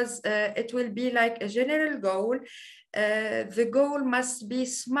 because it will be like a general goal. The goal must be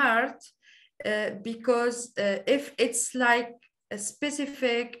SMART because if it's like a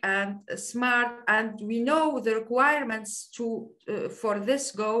specific and SMART, and we know the requirements to for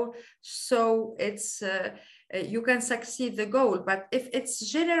this goal, so it's you can succeed the goal. But if it's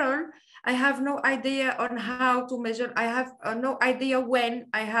general, I have no idea on how to measure. I have no idea when.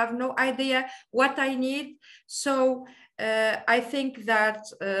 I have no idea what I need. So I think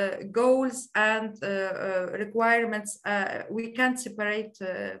that goals and requirements, we can't separate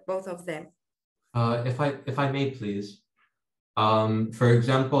both of them. If I may, please. For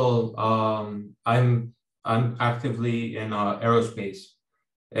example, I'm actively in aerospace,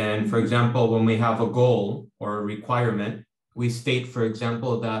 and for example, when we have a goal or a requirement, we state, for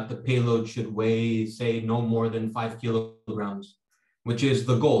example, that the payload should weigh, say, no more than 5 kilograms, which is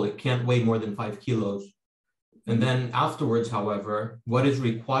the goal. It can't weigh more than 5 kilos. And then afterwards, however, what is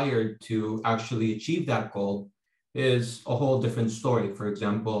required to actually achieve that goal is a whole different story. For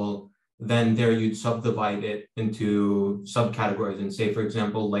example, then there you'd subdivide it into subcategories and say, for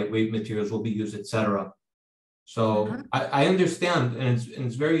example, lightweight materials will be used, etc. So I understand, and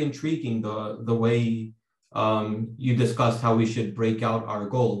it's very intriguing the way you discussed how we should break out our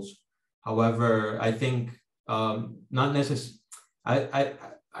goals. However, I think not necessarily.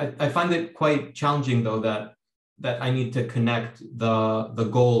 I find it quite challenging though that I need to connect the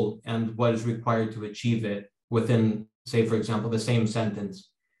goal and what is required to achieve it within, say, for example, the same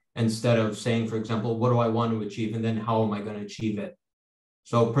sentence, instead of saying, for example, what do I want to achieve and then how am I going to achieve it?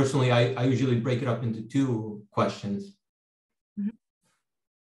 So personally, I usually break it up into two questions.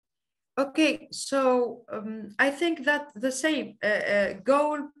 Okay, so I think that the same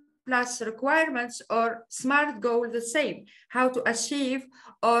goal plus requirements or SMART goal the same, how to achieve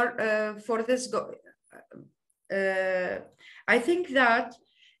or for this goal. I think that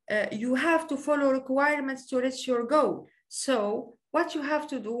you have to follow requirements to reach your goal. So what you have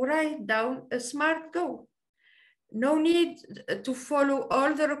to do, write down a SMART goal. No need to follow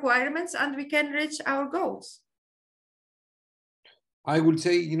all the requirements and we can reach our goals. I would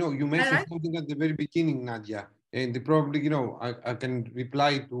say, you mentioned something at the very beginning, Nadia, and probably, I can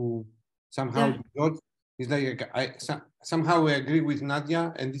reply to somehow to George. It's like somehow I agree with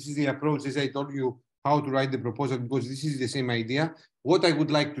Nadia, and this is the approach, as I told you, how to write the proposal, because this is the same idea. What I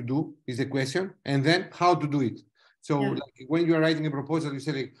would like to do is the question, and then how to do it. So like when you are writing a proposal, you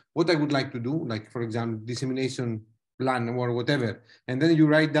say like, what I would like to do, like for example, dissemination plan or whatever, and then you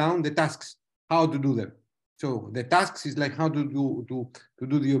write down the tasks, how to do them. So the tasks is like how to do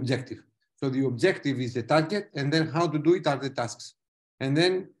the objective. So the objective is the target, and then how to do it are the tasks, and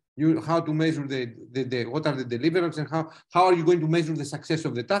then you how to measure the what are the deliverables, and how are you going to measure the success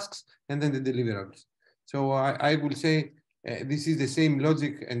of the tasks, and then the deliverables. So I will say this is the same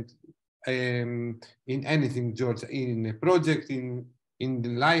logic, and in anything, George, in a project, in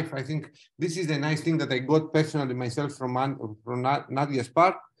life, I think this is the nice thing that I got personally myself from Nadia's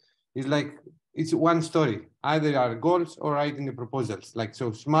part. Is like it's one story. Either are goals or writing the proposals. Like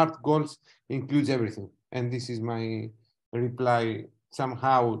so, SMART goals includes everything, and this is my reply.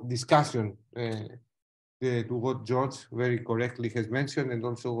 Somehow discussion to what George very correctly has mentioned, and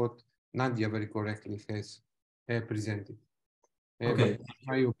also what Nadia very correctly has presented. Okay,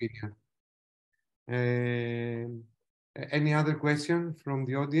 my opinion. Any other question from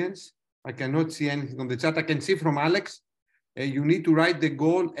the audience? I cannot see anything on the chat. I can see from Alex, you need to write the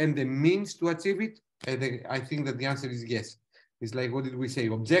goal and the means to achieve it. I think that the answer is yes. It's like, what did we say?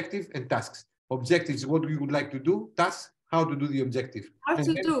 Objective and tasks. Objective is what we would like to do. Tasks, how to do the objective. How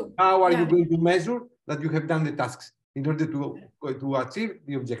to do. How are you going to measure that you have done the tasks in order to achieve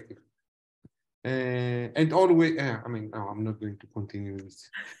the objective? And always, I mean, no, I'm not going to continue this.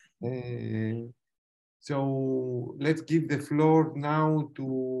 So let's give the floor now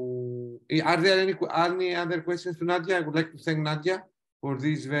to, are there any other questions to Nadia? I would like to thank Nadia for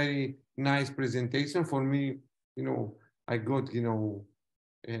this very nice presentation. For me, you know, I got, you know,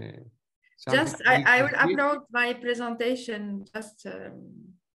 just I will upload my presentation just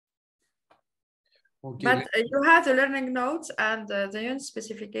okay, but you have the learning notes and the unit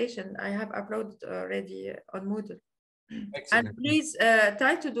specification I have uploaded already on Moodle. Excellent. And please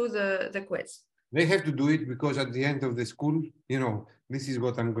try to do the quiz. They have to do it because at the end of the school, you know, this is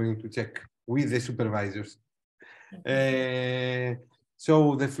what I'm going to check with the supervisors.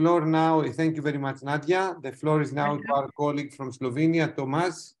 So the floor now, thank you very much, Nadia. The floor is now to our colleague from Slovenia,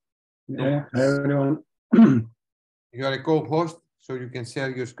 Tomas. Yeah, hi everyone. You are a co-host, so you can share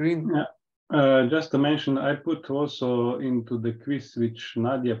your screen. Yeah. Just to mention, I put also into the quiz which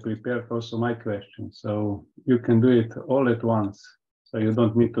Nadia prepared also my question. So you can do it all at once. So you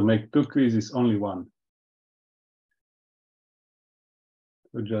don't need to make two quizzes, only one.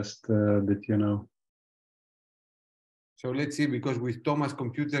 So just that you know. So let's see, because with Thomas'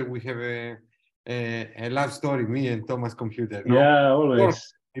 computer, we have a love story, me and Thomas' computer. No? Yeah,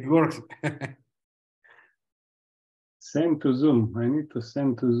 always. It works. Send to Zoom. I need to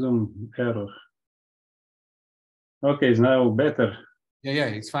send to Zoom error. Okay, it's now better. Yeah,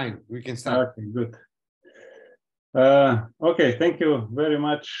 it's fine. We can start. Okay, good. Okay, thank you very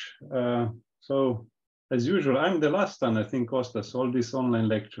much. So, as usual, I'm the last one, I think, Kostas, all these online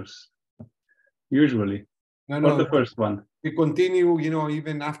lectures, usually. No, the first one. We continue, you know,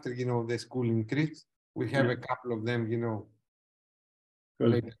 even after, you know, the school increase, we have a couple of them, you know,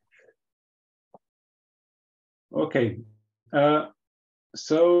 later. Okay,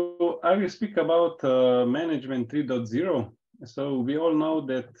 so I will speak about Management 3.0. So we all know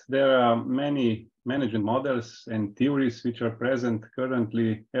that there are many management models and theories which are present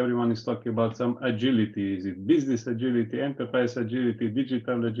currently. Everyone is talking about some agility. Is it business agility, enterprise agility,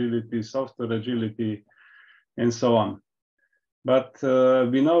 digital agility, software agility, and so on. But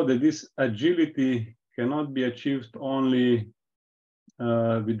we know that this agility cannot be achieved only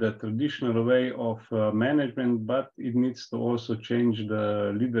with the traditional way of management, but it needs to also change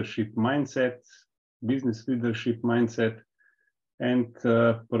the leadership mindset, business leadership mindset, and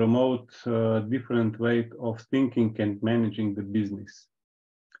promote different way of thinking and managing the business.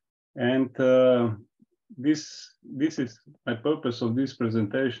 And this is my purpose of this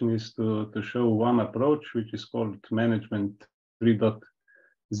presentation is to show one approach, which is called Management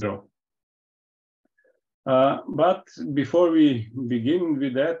 3.0. But before we begin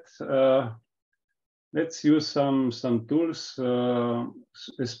with that, let's use some tools,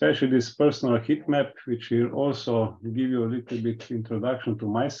 especially this personal heat map, which will also give you a little bit introduction to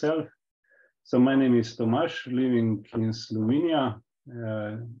myself. So my name is Tomas, living in Slovenia,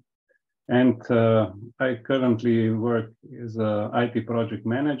 and I currently work as an IT project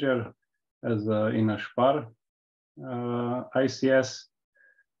manager in a SPAR ICS.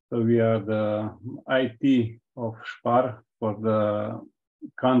 So we are the IT of SPAR for the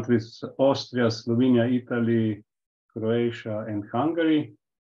countries Austria, Slovenia, Italy, Croatia, and Hungary.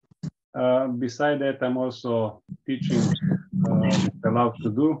 Beside that, I'm also teaching, which I love to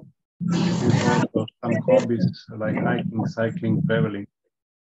do, and also some hobbies like hiking, cycling, traveling.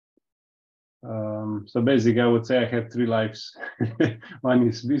 So basically, I would say I have 3 lives. One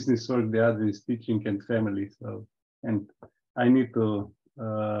is business work, the other is teaching and family. So, and I need to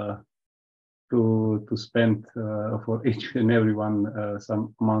spend for each and every one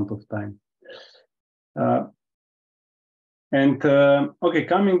some amount of time. Okay,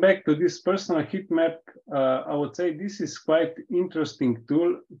 coming back to this personal heat map, I would say this is quite interesting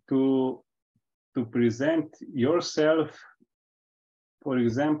tool to present yourself. For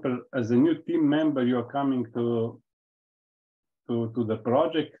example, as a new team member, you're coming to the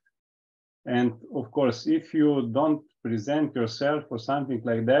project. And of course, if you don't present yourself or something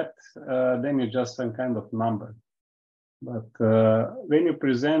like that, then you're just some kind of number. But when you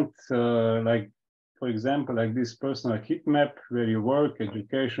present, like, for example, like this personal heat map, where you work,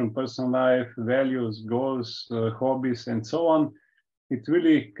 education, personal life, values, goals, hobbies, and so on, it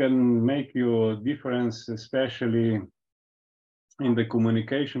really can make you a difference, especially in the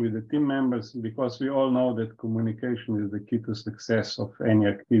communication with the team members, because we all know that communication is the key to success of any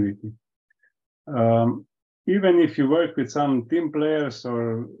activity. Even if you work with some team players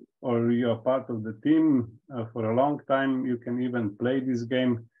or you are part of the team for a long time, you can even play this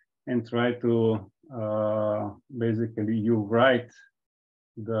game and try to basically you write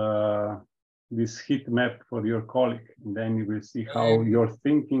this heat map for your colleague, and then you will see how your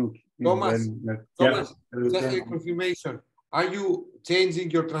thinking is. Thomas, Yeah. just a confirmation. Are you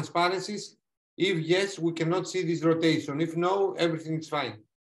changing your transparencies? If yes, we cannot see this rotation. If no, everything is fine.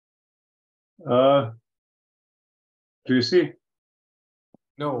 Do you see?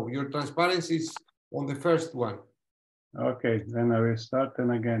 No, your transparency is on the first one. Okay, then I will start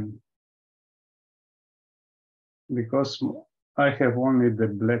and again. Because I have only the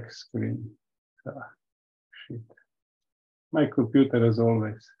black screen. Shit. My computer, as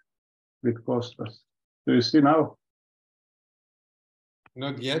always, with Costas. Do you see now?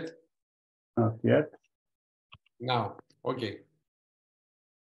 Not yet. Not yet. Now, okay.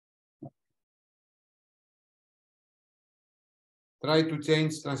 Try to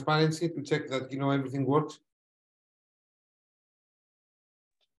change transparency to check that everything works.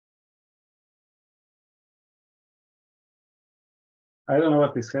 I don't know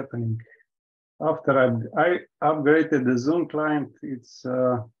what is happening. After I upgraded the Zoom client, it's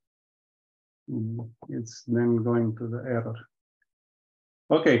then going to the error.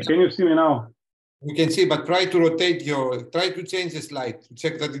 Okay, can you see me now? You can see, but try to change the slide to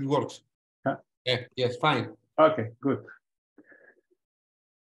check that it works. Huh? Yeah, yes, fine. Okay, good.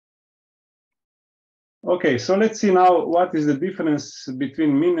 Okay, so let's see now what is the difference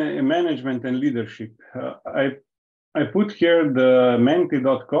between management and leadership. I put here the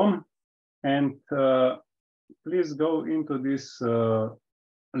menti.com, and please go into this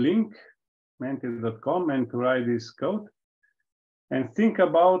link, menti.com, and to write this code. And think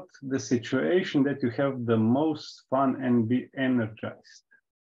about the situation that you have the most fun and be energized.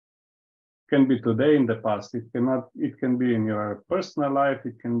 It can be today, in the past. It can be in your personal life,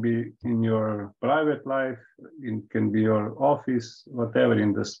 it can be in your private life, it can be your office, whatever,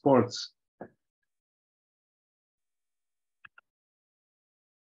 in the sports.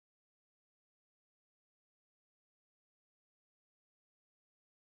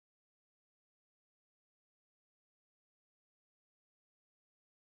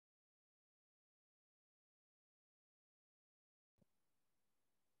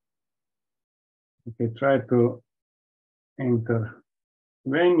 Okay, try to enter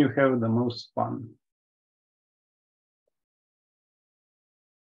when you have the most fun.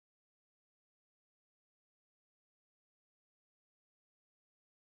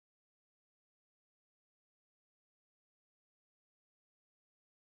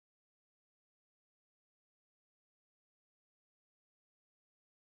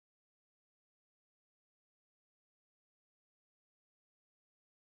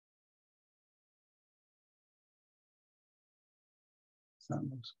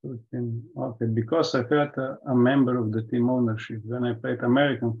 Okay, because I felt a member of the team ownership when I played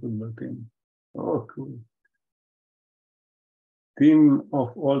American football team. Oh, cool. Team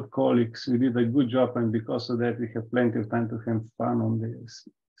of old colleagues, we did a good job, and because of that, we have plenty of time to have fun on the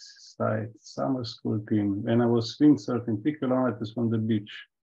side. Summer school team. When I was windsurfing 3 kilometers from the beach,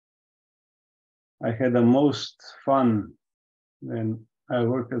 I had the most fun when I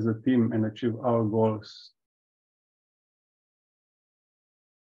worked as a team and achieved our goals.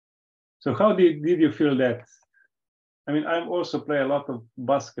 So how did you feel that? I mean, I also play a lot of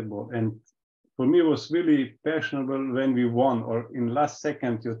basketball, and for me it was really passionable when we won, or in last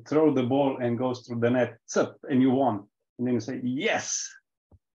second you throw the ball and goes through the net, and you won. And then you say, yes!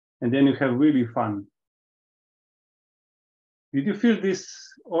 And then you have really fun. Did you feel this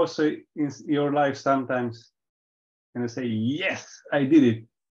also in your life sometimes? And you say, yes, I did it.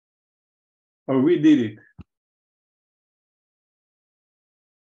 Or we did it.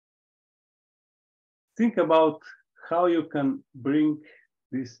 Think about how you can bring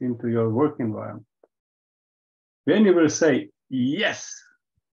this into your work environment. When you will say, yes,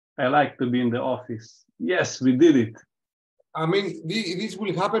 I like to be in the office. Yes, we did it. I mean, this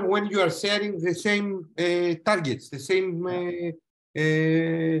will happen when you are sharing the same targets, the same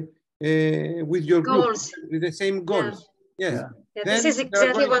with your goals. group, with the same goals. Yeah. Yes. Yeah, this is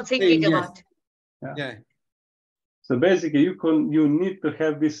exactly what I'm thinking about. Yeah. Yeah. So basically, you need to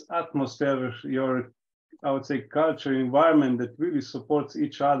have this atmosphere, your, I would say, culture environment that really supports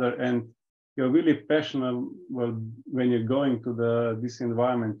each other, and you're really passionate when you're going to this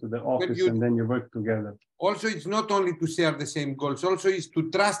environment, to the office, and then you work together. Also, it's not only to share the same goals, also is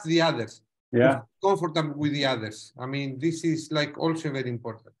to trust the others. Yeah. To be comfortable with the others. I mean, this is like also very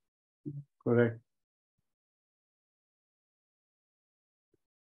important. Correct.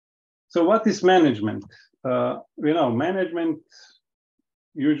 So what is management? Management,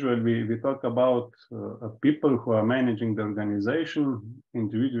 usually we talk about people who are managing the organization.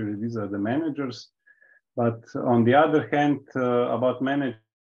 Individually, these are the managers. But on the other hand, about management,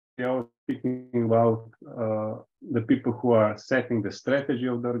 we are speaking about the people who are setting the strategy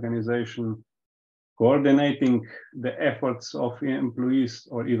of the organization, coordinating the efforts of employees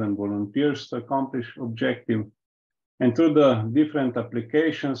or even volunteers to accomplish objective, and through the different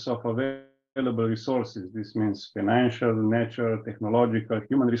applications of available resources. This means financial, natural, technological,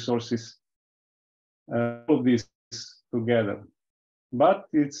 human resources, all of this together. But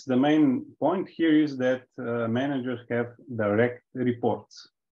it's the main point here is that managers have direct reports.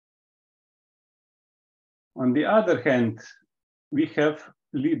 On the other hand, we have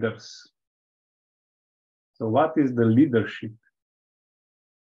leaders. So what is the leadership?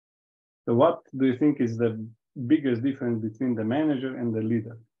 So what do you think is the biggest difference between the manager and the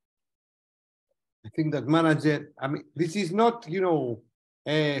leader? I think that manager, I mean, this is not,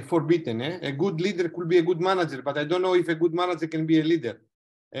 forbidden. A good leader could be a good manager, but I don't know if a good manager can be a leader.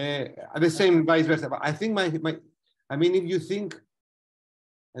 The same vice versa. But I think I mean, if you think,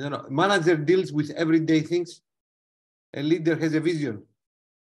 I don't know, manager deals with everyday things. A leader has a vision.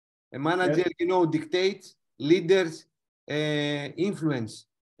 A manager, yes, dictates, leaders influence,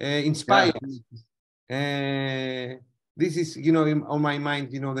 inspires. Yeah. This is, on my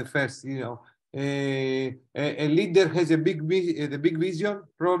mind, the first, a leader has the big vision.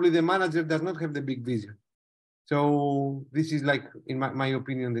 Probably the manager does not have the big vision. So this is like, in my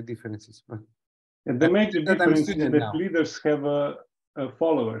opinion, the differences. But the major difference is that leaders have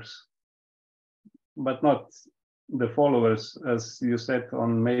followers, but not the followers, as you said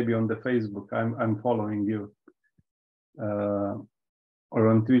maybe on the Facebook. I'm following you, or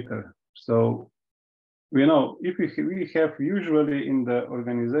on Twitter. So if we have usually in the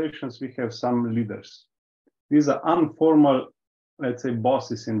organizations we have some leaders. These are informal, let's say,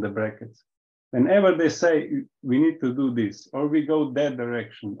 bosses in the brackets. Whenever they say we need to do this, or we go that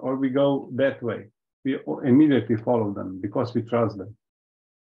direction, or we go that way, we immediately follow them because we trust them.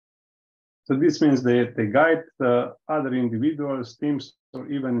 So this means they guide the other individuals, teams, or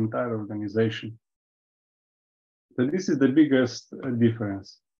even entire organization. So this is the biggest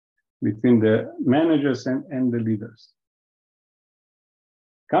difference between the managers and the leaders.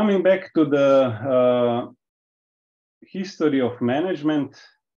 Coming back to the history of management,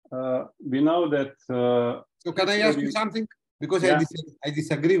 we know that... so can I ask you something? Because yeah, I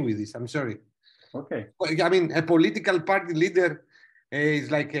disagree with this, I'm sorry. Okay. I mean, a political party leader is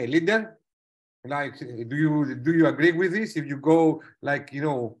like a leader. Like, do you agree with this? If you go, like,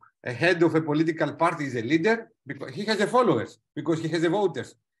 a head of a political party is a leader because he has the followers, because he has the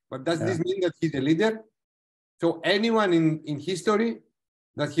voters. But does this mean that he's a leader? So anyone in history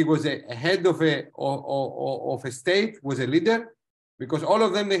that he was a head of a state was a leader, because all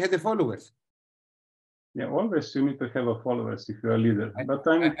of them, they had the followers. Yeah, always you need to have a followers if you're a leader. But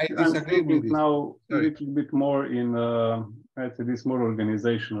I'm thinking now a little bit more in I'd say this more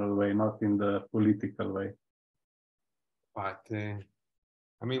organizational way, not in the political way. But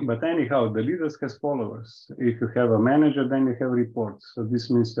I mean, but anyhow, the leaders has followers. If you have a manager, then you have reports. So this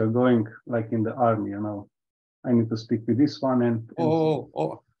means you're going like in the army, I need to speak with this one and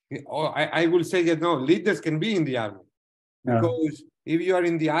I will say that no, leaders can be in the army, because if you are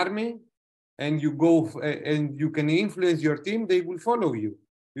in the army and you go and you can influence your team, they will follow you.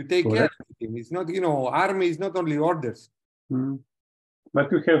 You take care of the team. It's not, army is not only orders.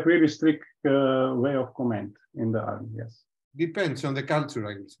 But you have very strict way of command in the army, yes. Depends on the culture,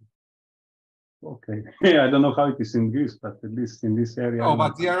 I would say. Okay. Yeah, I don't know how it is in Greece, but at least in this area. No,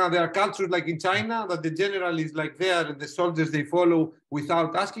 but there are cultures like in China that the general is like there, and the soldiers they follow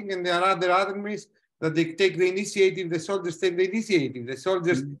without asking, and there are other armies that they take the initiative. The soldiers take the initiative. The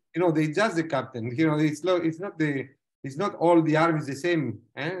soldiers, they judge the captain. It's not all the armies the same.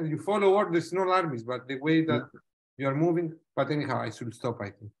 You follow orders in all armies, but the way that you are moving. But anyhow, I should stop,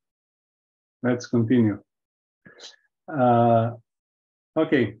 I think. Let's continue.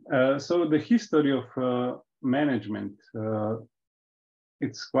 Okay, so the history of management,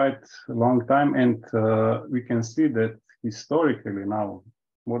 it's quite a long time, and we can see that historically now,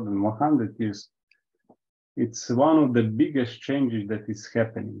 more than 100 years, it's one of the biggest changes that is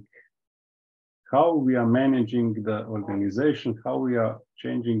happening. How we are managing the organization, how we are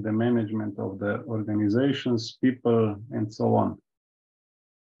changing the management of the organizations, people, and so on.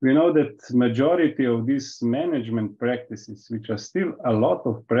 We know that majority of these management practices, which are still a lot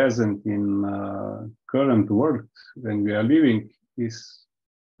of present in current world when we are living, is,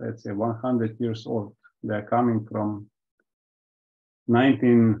 let's say, 100 years old. They are coming from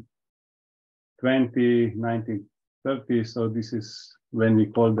 1920, 1930. So this is when we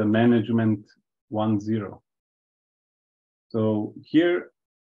call the management 1.0. So here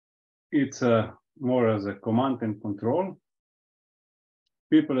it's more as a command and control.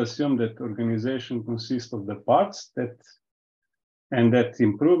 People assume that organization consists of the parts and that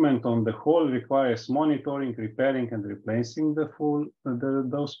improvement on the whole requires monitoring, repairing, and replacing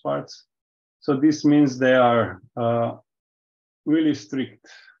those parts. So this means they are really strict.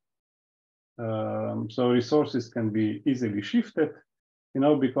 So resources can be easily shifted,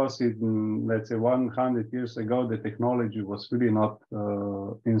 because let's say 100 years ago, the technology was really not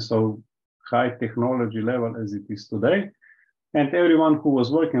in so high technology level as it is today. And everyone who was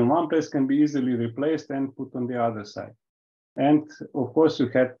working in one place can be easily replaced and put on the other side. And of course, you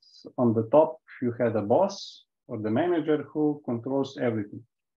had on the top, you had a boss or the manager who controls everything.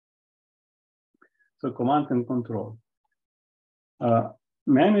 So command and control.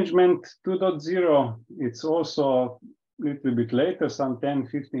 Management 2.0, it's also a little bit later, some 10,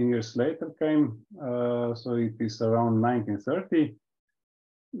 15 years later came. So it is around 1930.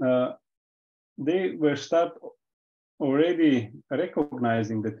 They were already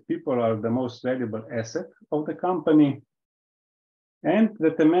recognizing that people are the most valuable asset of the company, and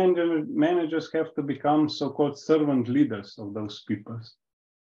that the managers have to become so-called servant leaders of those people.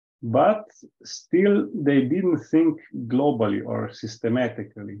 But still, they didn't think globally or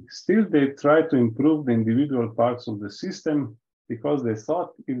systematically. Still, they tried to improve the individual parts of the system, because they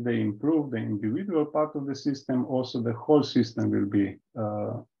thought if they improve the individual part of the system, also the whole system will be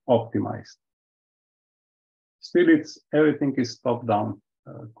optimized. Still, everything is top-down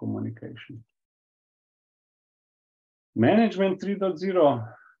communication. Management 3.0,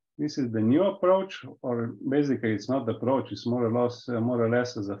 this is the new approach, or basically it's not the approach, it's more or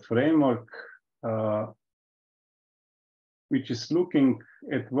less as a framework, which is looking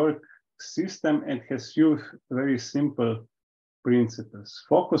at work system and has few very simple principles.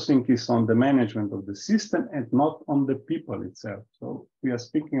 Focusing is on the management of the system and not on the people itself. So we are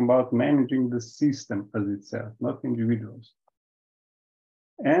speaking about managing the system as itself, not individuals.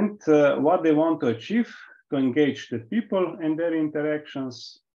 And what they want to achieve, to engage the people and their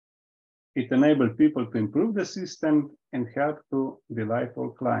interactions. It enables people to improve the system and help to delight all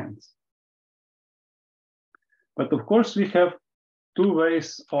clients. But of course, we have two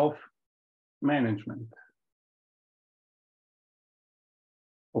ways of management.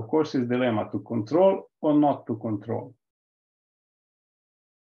 Of course, it's dilemma to control or not to control.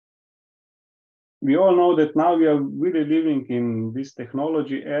 We all know that now we are really living in this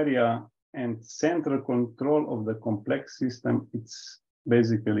technology area, and central control of the complex system, it's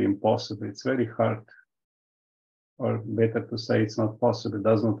basically impossible. It's very hard, or better to say it's not possible, it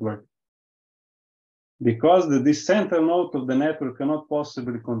does not work. Because this central node of the network cannot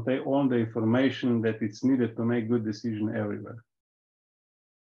possibly contain all the information that it's needed to make good decision everywhere.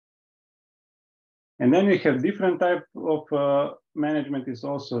 And then we have different type of management is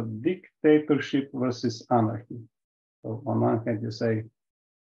also dictatorship versus anarchy. So on one hand, you say,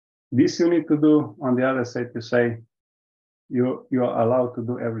 this you need to do. On the other side, you say, you are allowed to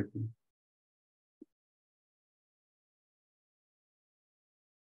do everything.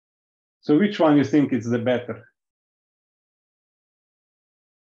 So which one you think is the better?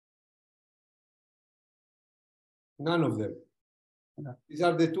 None of them. These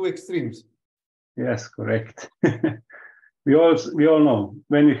are the two extremes. Yes, correct. we all know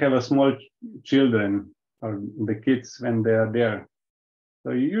when you have a small children or the kids when they are there.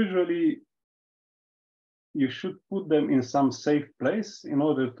 So usually you should put them in some safe place in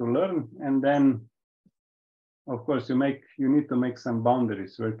order to learn, and then, of course, you need to make some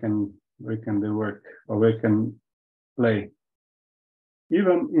boundaries. Where can they work, or where can play?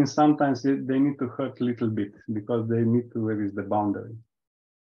 Even in sometimes they need to hurt a little bit, because they need to where is the boundary,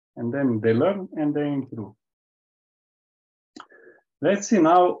 and then they learn and they improve. Let's see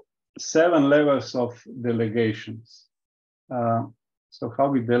now 7 levels of delegations. So how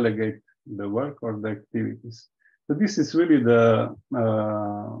we delegate the work or the activities. So this is really the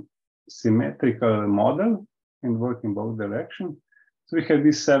symmetrical model in work in both directions. So we have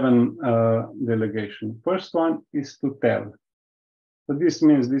these 7 delegations. First one is to tell. So this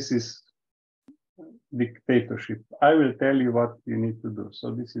means this is dictatorship. I will tell you what you need to do.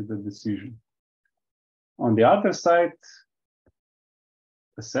 So this is the decision. On the other side,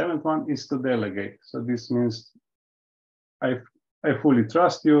 the 7th one is to delegate. So this means I fully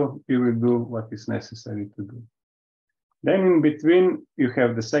trust you, you will do what is necessary to do. Then in between, you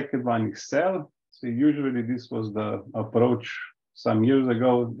have the second one, excel. So usually this was the approach some years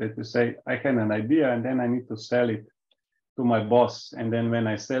ago, that you say, I had an idea and then I need to sell it to my boss. And then when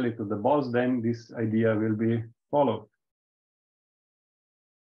I sell it to the boss, then this idea will be followed.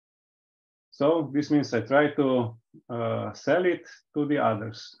 So this means I try to sell it to the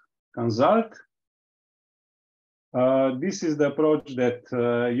others. Consult. This is the approach that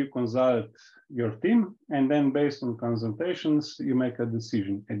you consult your team, and then based on consultations, you make a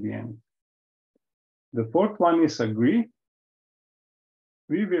decision at the end. The 4th one is agree.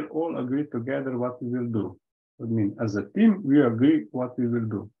 We will all agree together what we will do. I mean, as a team, we agree what we will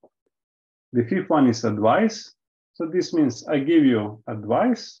do. The 5th one is advice. So this means I give you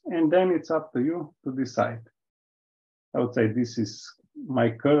advice, and then it's up to you to decide. I would say this is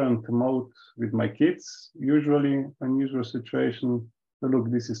my current mode with my kids. Usually, unusual situation, so look,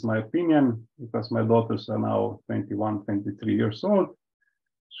 this is my opinion, because my daughters are now 21, 23 years old,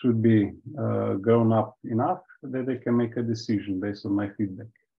 should be grown up enough that they can make a decision based on my feedback.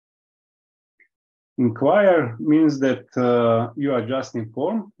 Inquire means that you are just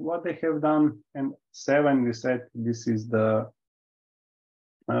informed what they have done. And 7, we said this is the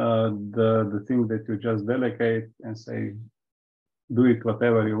thing that you just delegate and say, do it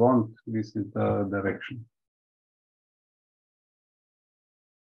whatever you want. This is the direction.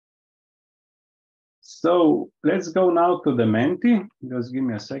 So let's go now to the Menti. Just give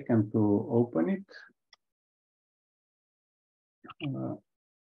me a second to open it.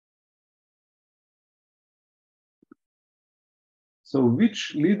 So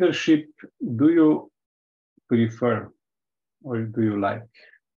which leadership do you prefer or do you like?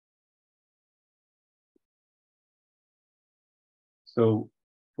 So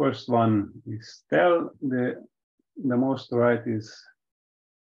first one is tell, the most right is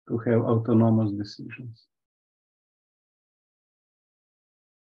to have autonomous decisions.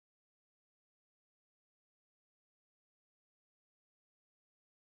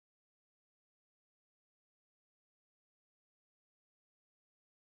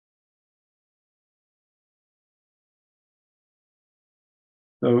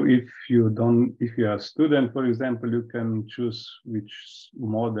 So if you are a student, for example, you can choose which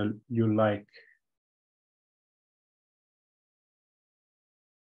model you like.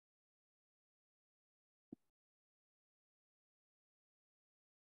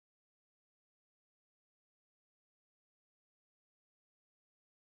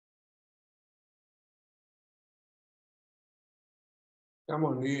 Come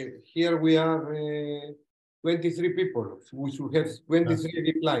on, here we are 23 people. We should have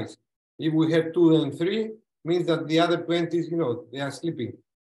 23 replies. If we have 2 and 3, means that the other 20, you know, they are sleeping.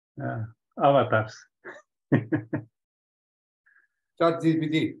 Avatars.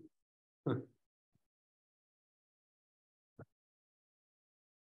 ChatGPT.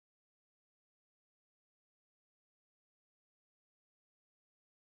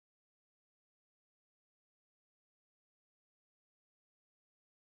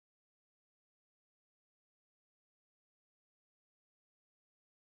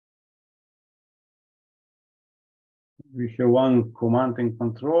 We have 1 command and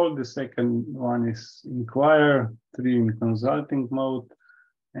control. The second one is inquire, 3 in consulting mode,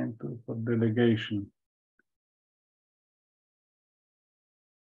 and 2 for delegation.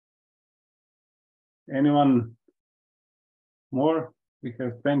 Anyone more? We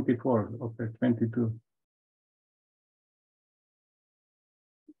have 24, okay, 22.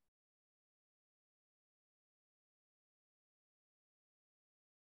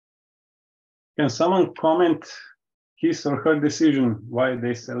 Can someone comment his or her decision, why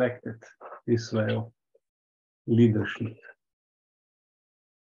they selected this way of leadership?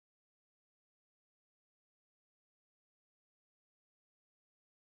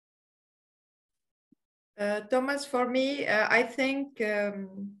 Thomas, for me, I think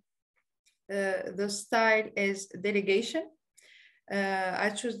the style is delegation. I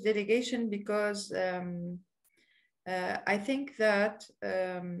choose delegation because I think that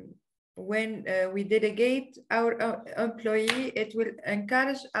when we delegate our employee, it will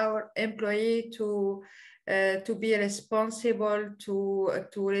encourage our employee to be responsible to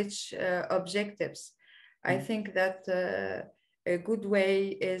reach objectives. I think that a good way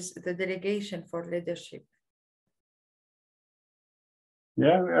is the delegation for leadership.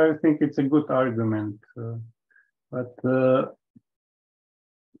 Yeah, I think it's a good argument, but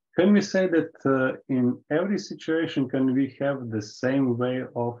can we say that in every situation can we have the same way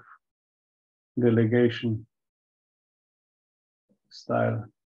of delegation style?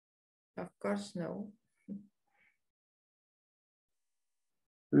 Of course, no.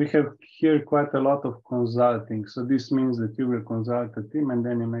 We have here quite a lot of consulting, so this means that you will consult a team and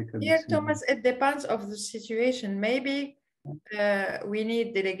then you make a decision. Here, Thomas, it depends of the situation. Maybe we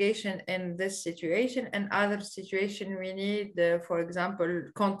need delegation in this situation, and other situation we need, for example,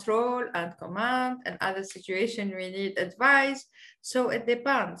 control and command, and other situation we need advice. So it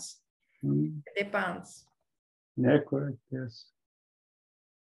depends. It depends. Yeah, correct. Yes.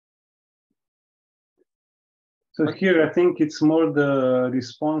 So here, I think it's more the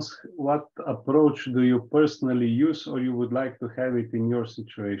response. What approach do you personally use, or you would like to have it in your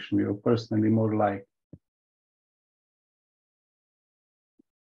situation? You're personally more like.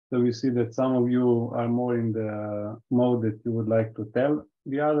 So we see that some of you are more in the mode that you would like to tell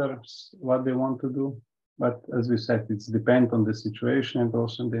the others what they want to do. But as we said, it's depend on the situation and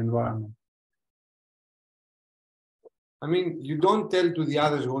also the environment. I mean, you don't tell to the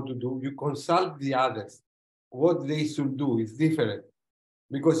others what to do. You consult the others what they should do. It's different,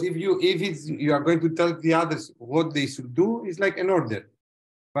 because if you are going to tell the others what they should do, it's like an order.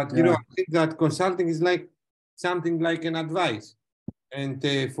 But you know, I think that consulting is like something like an advice, and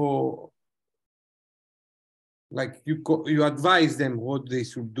for like you advise them what they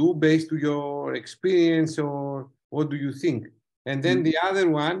should do based on your experience or what do you think, and then the other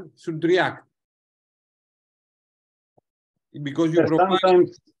one should react. Because you provide...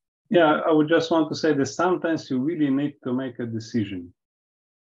 Sometimes, yeah, I would just want to say that sometimes you really need to make a decision,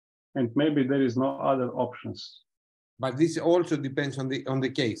 and maybe there is no other options. But this also depends on the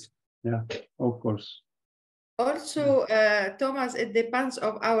case. Yeah, of course. Also, Thomas, it depends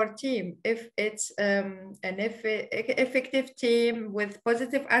of our team. If it's an effective team with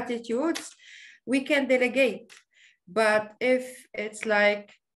positive attitudes, we can delegate. But if it's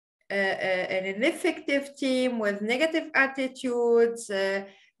like an ineffective team with negative attitudes,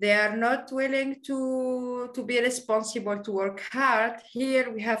 they are not willing to be responsible, to work hard.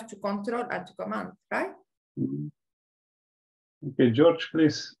 Here we have to control and to command, right? Okay, George,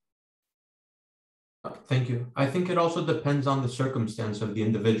 please. Thank you. I think it also depends on the circumstance of the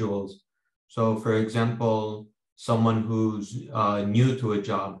individuals. So for example, someone who's new to a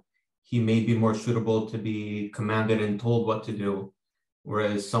job, he may be more suitable to be commanded and told what to do,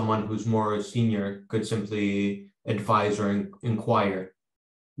 whereas someone who's more senior could simply advise or inquire.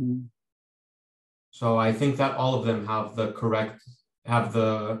 So I think that all of them have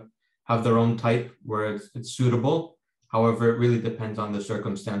their own type where it's suitable. However, it really depends on the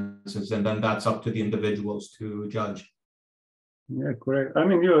circumstances, and then that's up to the individuals to judge. Yeah, correct. I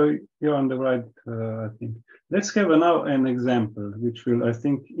mean, you're on the right, I think. Let's have now an example, which will, I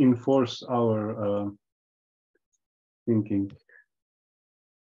think, enforce our thinking.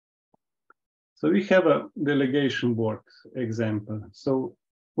 So we have a delegation board example. So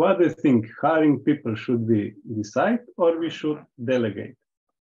what do you think? Hiring people should we decide or we should delegate?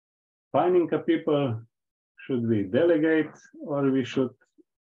 Finding a people, should we delegate or we should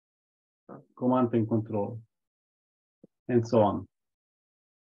command and control? And so on.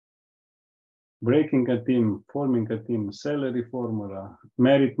 Breaking a team, forming a team, salary formula,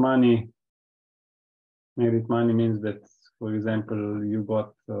 merit money. Merit money means that, for example, you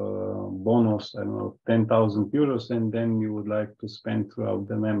got a bonus, I don't know, 10,000 euros, and then you would like to spend throughout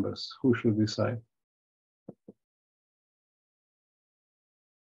the members. Who should decide?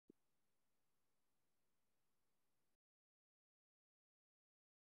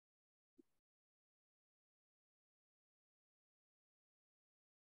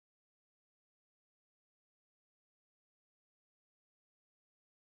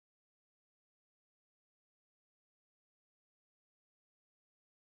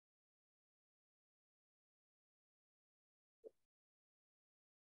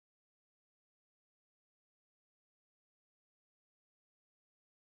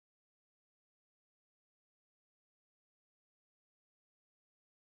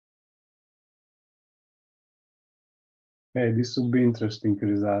 Okay, this would be interesting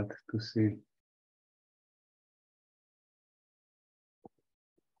result to see.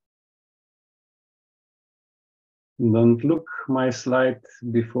 Don't look my slide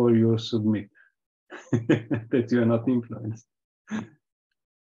before you submit that you are not influenced.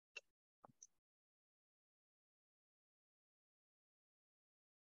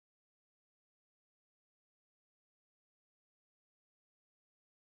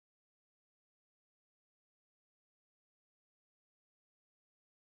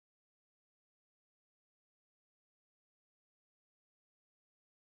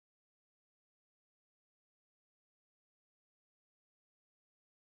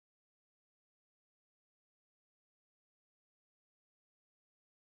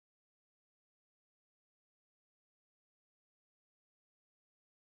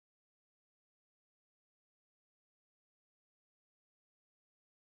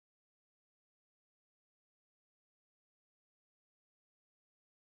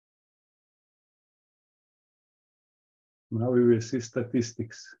 Now we will see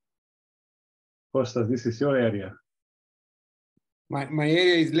statistics. Kostas, this is your area. My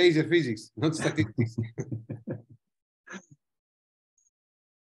area is laser physics, not statistics.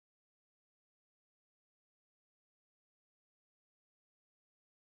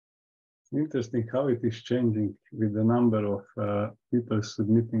 Interesting how it is changing with the number of people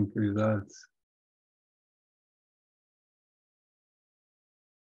submitting results.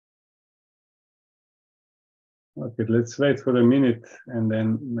 Okay, let's wait for a minute and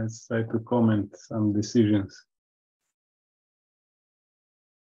then let's try to comment some decisions.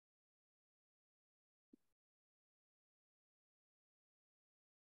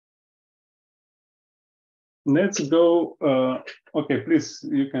 Let's go. Okay, please,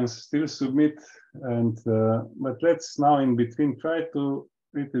 you can still submit, and but let's now in between try to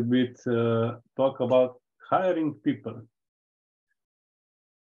little bit talk about hiring people.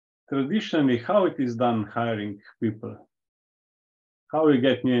 Traditionally, how it is done hiring people? How we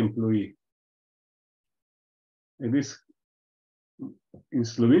get new employee? It is in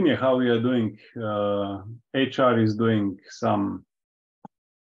Slovenia how we are doing. HR is doing some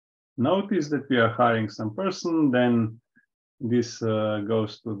notice that we are hiring some person, then this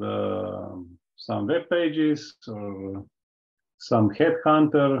goes to the some web pages or some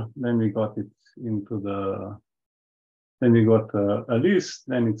headhunter, then we got it into the, then we got a list,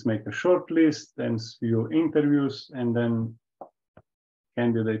 then it's make a short list, then few interviews, and then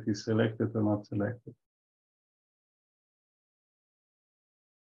candidate is selected or not selected.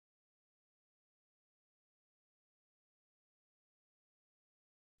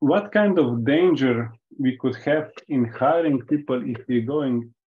 What kind of danger we could have in hiring people if we're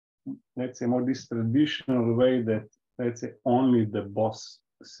going, let's say, more this traditional way that, let's say, only the boss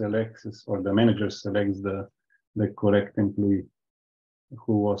selects or the manager selects the correct employee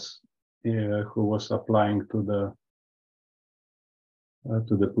who was applying to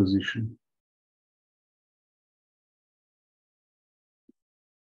the position.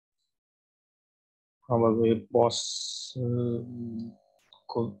 Probably boss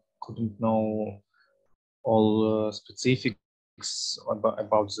couldn't know all specifics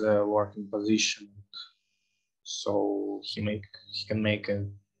about the working position, so he can make a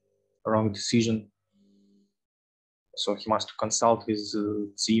wrong decision. So he must consult with the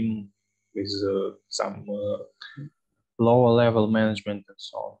team, with some lower level management and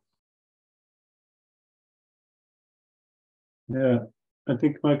so on. Yeah, I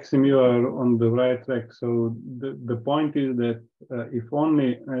think Maxim, you are on the right track. So the point is that if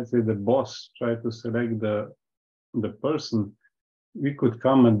only, let's say, the boss try to select the person, we could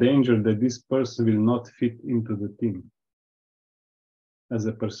come a danger that this person will not fit into the team as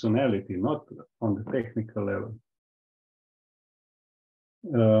a personality, not on the technical level.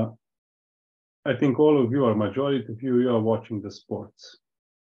 I think all of you, or majority of you, are watching the sports.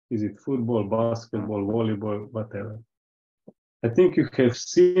 Is it football, basketball, volleyball, whatever? I think you have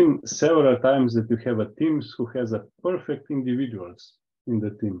seen several times that you have a teams who has a perfect individuals in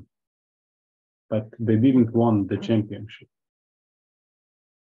the team, but they didn't won the championship.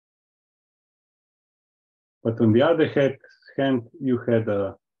 But on the other hand, you had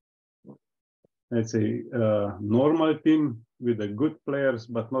a, let's say, a normal team with the good players,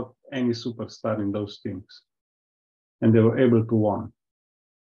 but not any superstar in those teams. And they were able to win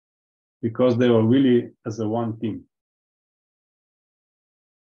because they were really as a one team.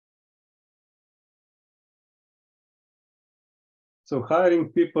 So hiring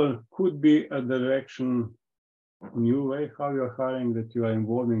people could be a direction, new way how you're hiring, that you are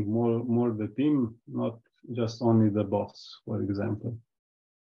involving more the team, not just only the boss, for example.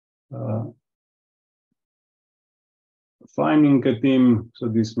 fining a team. So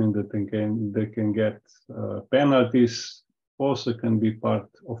this means that they can get penalties. Also can be part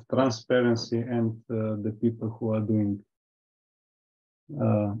of transparency and the people who are doing.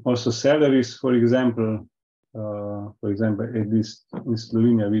 Also salaries, for example. At least in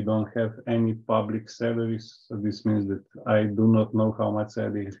Slovenia, we don't have any public salaries. So this means that I do not know how much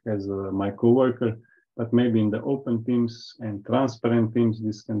salary has my coworker, but maybe in the open teams and transparent teams,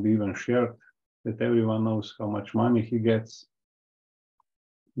 this can be even shared, that everyone knows how much money he gets,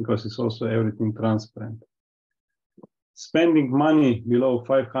 because it's also everything transparent. Spending money below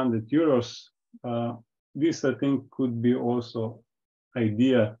 500 euros, this I think could be also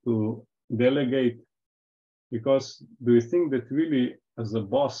idea to delegate, because do you think that really as a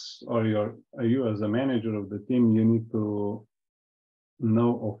boss or you as a manager of the team, you need to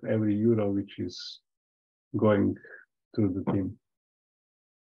know of every euro which is going through the team?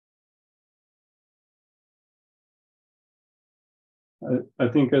 I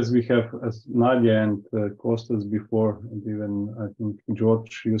think as Nadia and Kostas before, and even I think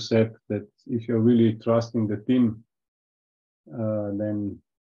George, you said that if you're really trusting the team, then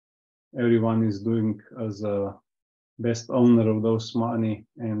everyone is doing as a best owner of those money,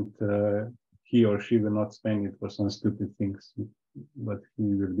 and he or she will not spend it for some stupid things, but he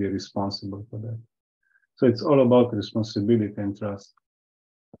will be responsible for that. So it's all about responsibility and trust.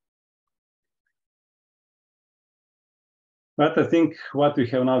 But I think what we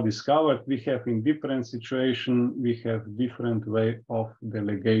have now discovered, we have in different situations, we have different way of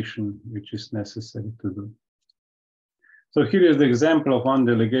delegation, which is necessary to do. So here is the example of one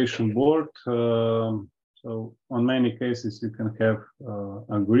delegation board. So on many cases, you can have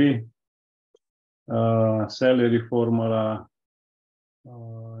agree, salary formula,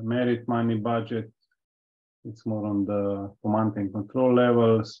 merit money budget. It's more on the command and control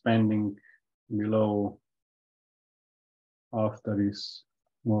level, spending below, after is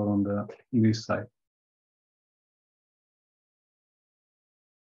more on this side.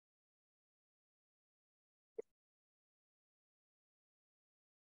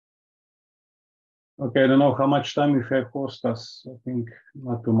 Okay, I don't know how much time we have, Kostas. I think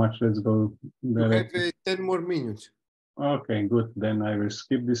not too much. Let's go. You have 10 more minutes. Okay, good. Then I will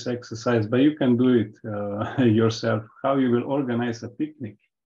skip this exercise, but you can do it yourself. How you will organize a picnic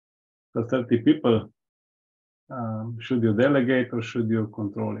for 30 people? Should you delegate or should you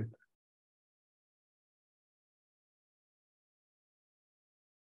control it?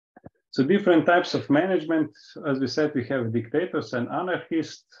 So different types of management. As we said, we have dictators and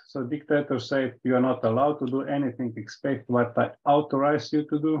anarchists. So dictators say you are not allowed to do anything except what I authorize you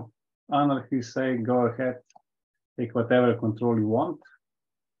to do. Anarchists say go ahead, take whatever control you want.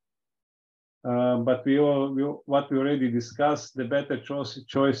 But what we already discussed, the better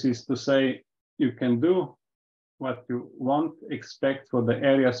choice is to say you can do what you want, except for the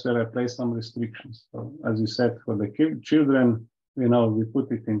areas where I place some restrictions. So as you said, for the children, we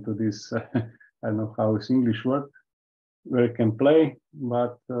put it into this, I don't know how is English word, where it can play,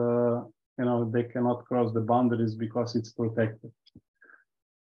 but they cannot cross the boundaries because it's protected.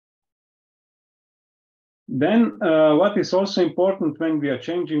 Then what is also important when we are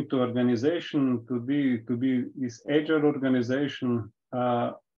changing to organization to be this agile organization,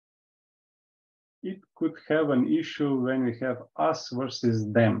 it could have an issue when we have us versus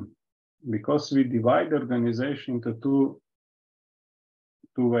them, because we divide the organization into two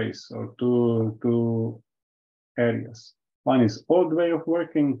ways or two areas. One is old way of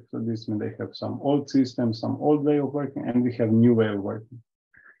working, so this means they have some old systems, some old way of working, and we have new way of working.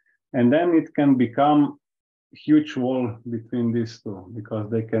 And then it can become huge wall between these two, because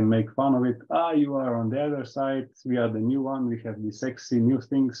they can make fun of it. You are on the other side, we are the new one, we have these sexy new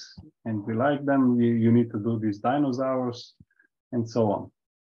things and we like them, you need to do these dinosaurs and so on.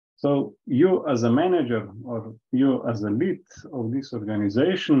 So you as a manager or you as a lead of this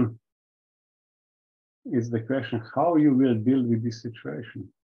organization, is the question how you will deal with this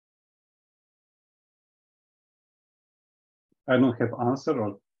situation. I don't have answer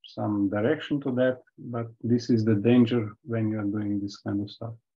or some direction to that, but this is the danger when you're doing this kind of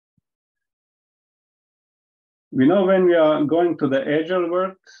stuff. We know when we are going to the agile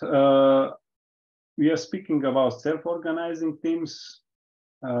world, we are speaking about self-organizing teams.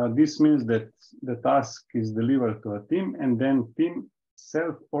 This means that the task is delivered to a team, and then team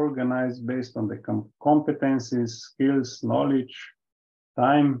self-organize based on the competencies, skills, knowledge,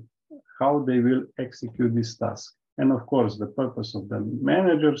 time, how they will execute this task. And of course, the purpose of the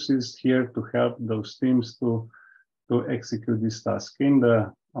managers is here to help those teams to execute this task in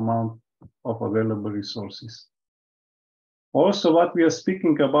the amount of available resources. Also, what we are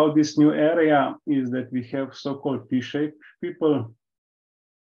speaking about this new area is that we have so-called T-shaped people.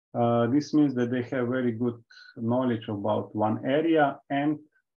 This means that they have very good knowledge about one area and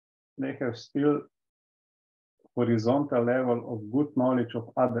they have still horizontal level of good knowledge of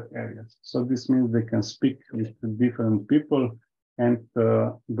other areas. So this means they can speak with different people and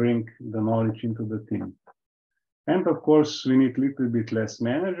bring the knowledge into the team. And of course, we need a little bit less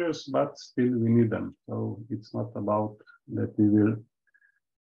managers, but still we need them. So it's not about that we will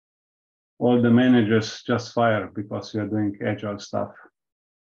all the managers just fire because we are doing agile stuff.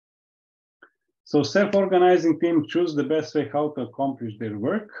 So self-organizing team choose the best way how to accomplish their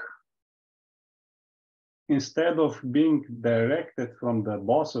work. Instead of being directed from the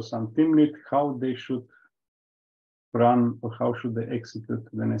boss or some team lead, how they should run or how should they execute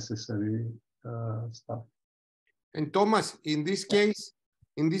the necessary stuff. And Thomas, in this case,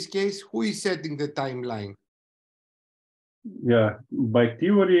 who is setting the timeline? Yeah, by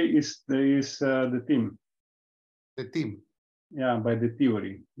theory is the team. The team. Yeah, by the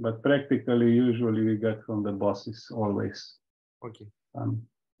theory, but practically, usually we get from the bosses always. Okay.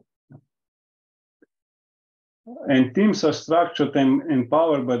 And teams are structured and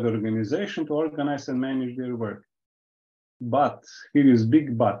empowered by the organization to organize and manage their work. But here is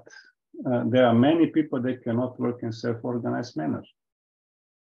big but. There are many people that cannot work in self-organized manner.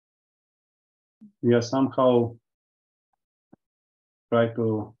 We are somehow try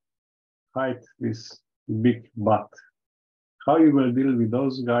to hide this big but. How you will deal with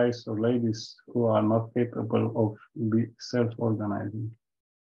those guys or ladies who are not capable of self-organizing?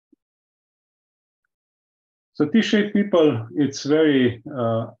 So T-shaped people, it's very,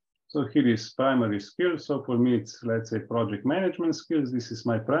 so here is primary skill. So for me, it's, let's say, project management skills. This is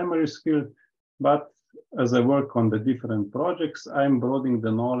my primary skill. But as I work on the different projects, I'm broadening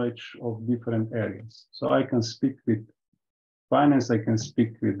the knowledge of different areas. So I can speak with finance, I can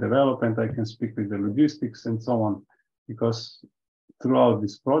speak with development, I can speak with the logistics and so on. Because throughout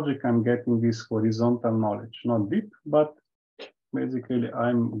this project, I'm getting this horizontal knowledge, not deep, but basically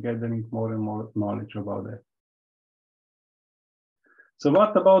I'm gathering more and more knowledge about that. So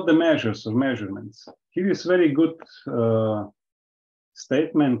what about the measures or measurements? Here is very good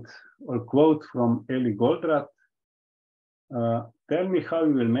statement or quote from Eli Goldratt. Tell me how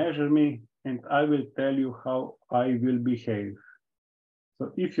you will measure me and I will tell you how I will behave.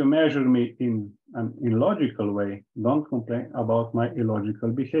 So if you measure me in an illogical way, don't complain about my illogical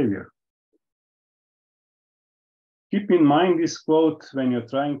behavior. Keep in mind this quote when you're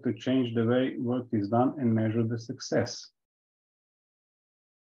trying to change the way work is done and measure the success.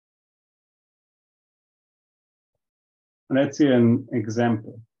 Let's see an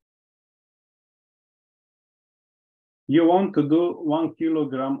example. You want to do 1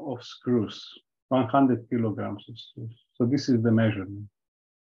 kilogram of screws, 100 kilograms of screws. So this is the measurement.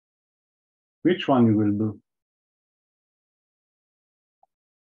 Which one you will do?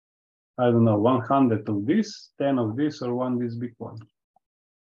 I don't know, 100 of this, 10 of this, or one this big one.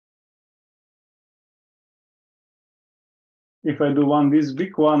 If I do one this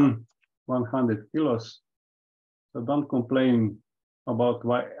big one, 100 kilos, so don't complain about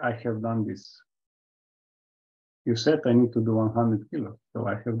why I have done this. You said I need to do 100 kilos, so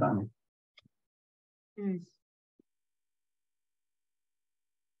I have done it. Mm.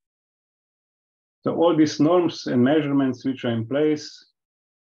 So all these norms and measurements which are in place,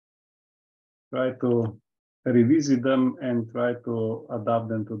 try to revisit them and try to adapt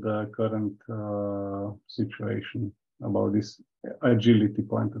them to the current situation about this agility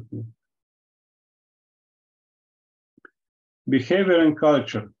point of view. Behavior and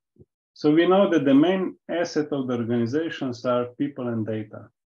culture. So we know that the main asset of the organizations are people and data.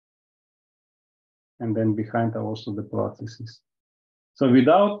 And then behind are also the processes. So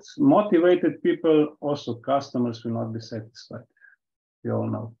without motivated people, also customers will not be satisfied. We all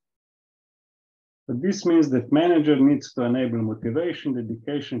know. But this means that manager needs to enable motivation,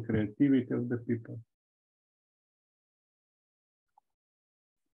 dedication, creativity of the people.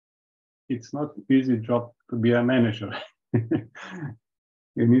 It's not an easy job to be a manager.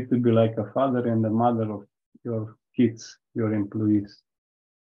 You need to be like a father and a mother of your kids, your employees.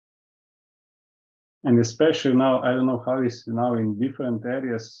 And especially now, I don't know how it's now in different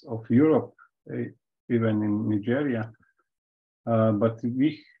areas of Europe, even in Nigeria, but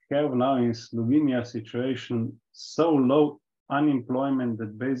we have now in Slovenia situation so low unemployment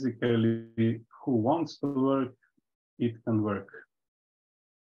that basically who wants to work, it can work.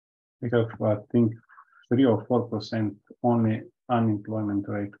 We have, I think, 3 or 4% only unemployment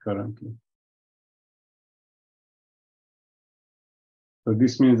rate currently. So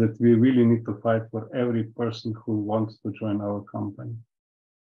this means that we really need to fight for every person who wants to join our company,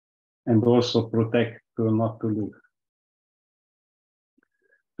 and also protect not to leave.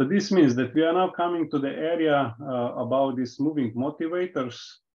 So this means that we are now coming to the area about these moving motivators,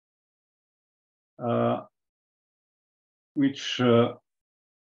 which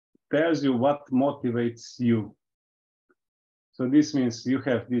tells you what motivates you. So this means you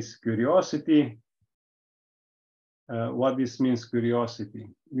have this curiosity. What this means, curiosity?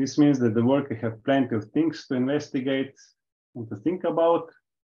 This means that the worker have plenty of things to investigate and to think about.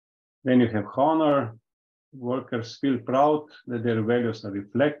 Then you have honor. Workers feel proud that their values are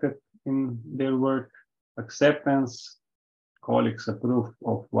reflected in their work. Acceptance. Colleagues approve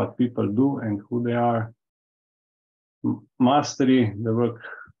of what people do and who they are. Mastery. The work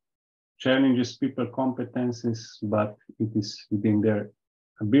challenges people competencies, but it is within their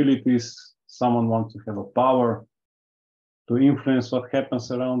abilities. Someone wants to have a power to influence what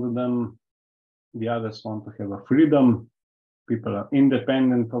happens around them. The others want to have a freedom. People are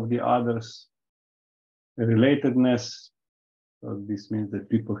independent of the others. Relatedness. So this means that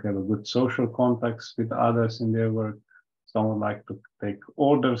people have a good social contacts with others in their work. Some like to take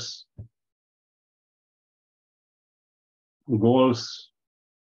orders. Goals.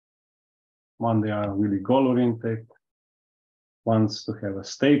 One, they are really goal-oriented. Wants to have a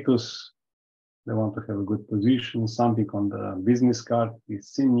status. They want to have a good position, something on the business card, is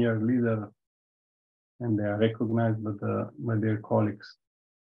senior leader, and they are recognized by their colleagues.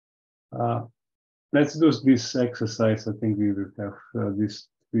 Let's do this exercise. I think we will have this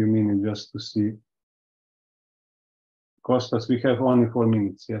few minutes just to see. Kostas, we have only 4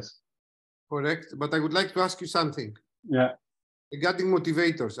 minutes, yes? Correct, but I would like to ask you something. Yeah. Regarding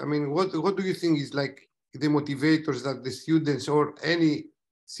motivators, I mean, what do you think is like the motivators that the students or any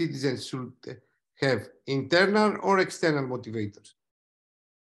citizens should have, internal or external motivators?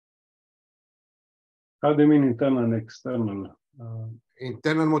 How do you mean internal and external?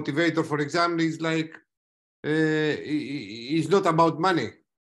 Internal motivator, for example, is like, is not about money.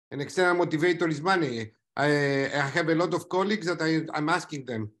 An external motivator is money. I have a lot of colleagues that I'm asking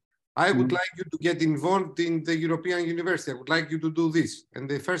them, I would like you to get involved in the European University. I would like you to do this. And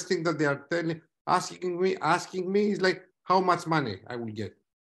the first thing that they are asking me is like, how much money I will get.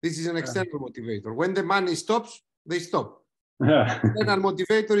 This is an external motivator. When the money stops, they stop. External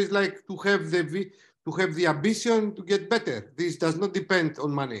motivator is like to have the ambition to get better. This does not depend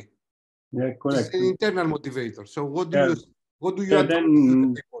on money. Yeah, correct. It's an internal motivator. So what do you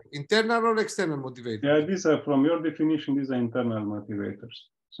internal or external motivator? Yeah, these are, from your definition, these are internal motivators.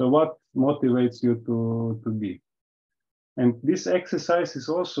 So what motivates you to be? And this exercise is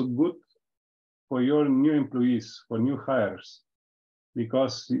also good for your new employees, for new hires,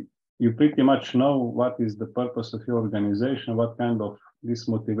 because you pretty much know what is the purpose of your organization, what kind of these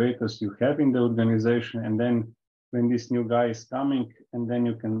motivators you have in the organization, and then when this new guy is coming, and then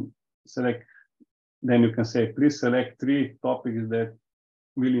you can select, then you can say, please select 3 topics that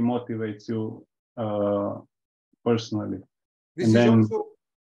really motivates you personally. This is also,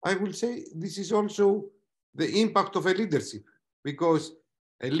 I will say, this is also the impact of a leadership, because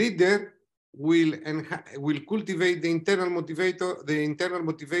a leader will cultivate the internal motivator, the internal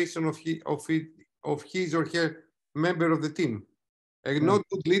motivation of his or her member of the team. A not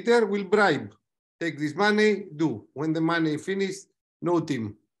good leader will bribe, take this money, do. When the money finished, no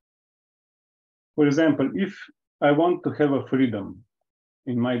team. For example, if I want to have a freedom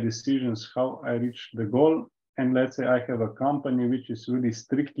in my decisions, how I reach the goal, and let's say I have a company which is really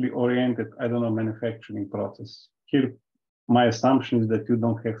strictly oriented, I don't know, manufacturing process. Here, my assumption is that you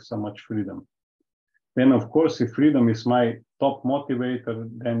don't have so much freedom. Then, of course, if freedom is my top motivator,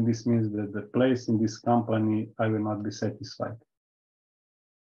 then this means that the place in this company, I will not be satisfied.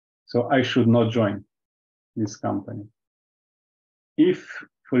 So I should not join this company. If,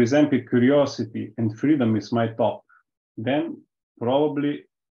 for example, curiosity and freedom is my top, then probably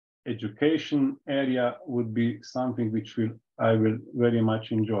education area would be something which I will very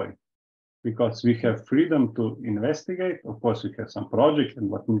much enjoy, because we have freedom to investigate. Of course, we have some project and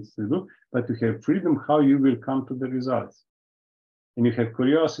what needs to do, but you have freedom how you will come to the results. And you have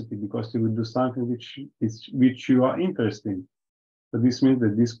curiosity because you will do something which you are interested in. So this means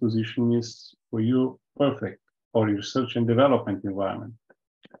that this position is for you perfect for research and development environment.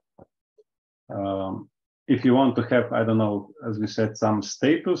 If you want to have, I don't know, as we said, some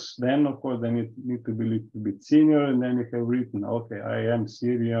status, then of course, then you need to be a little bit senior, and then you have written, okay, I am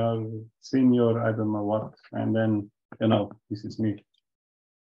senior, I don't know what, and then, you know, this is me.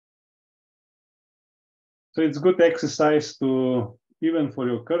 So it's good exercise to even for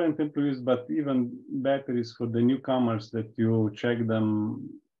your current employees, but even better is for the newcomers that you check them,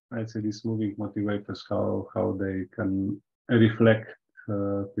 let's say these moving motivators, how they can reflect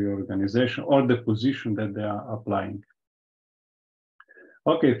to your organization or the position that they are applying.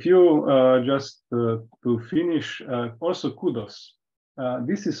 Okay, just to finish, also kudos.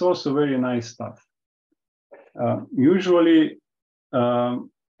 This is also very nice stuff. Usually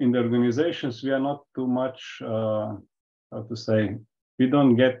in the organizations, we are not too much, how to say, we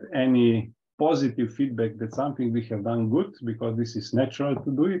don't get any positive feedback that something we have done good, because this is natural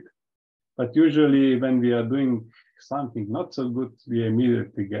to do it. But usually when we are doing something not so good, we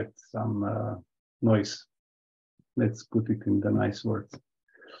immediately get some noise. Let's put it in the nice words.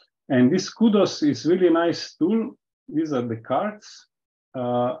 And this kudos is really nice tool. These are the cards,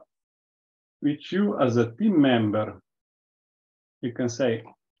 which you as a team member, you can say,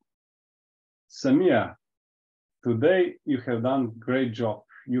 Samia, today you have done great job.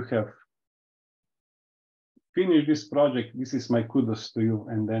 You have finished this project. This is my kudos to you.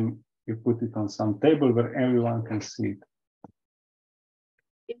 And then you put it on some table where everyone can see it.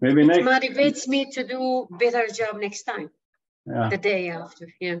 Maybe it motivates me to do better job next time. Yeah. The day after,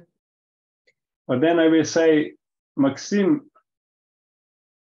 yeah. But then I will say, Maxime,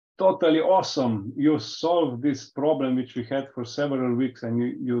 totally awesome. You solved this problem which we had for several weeks, and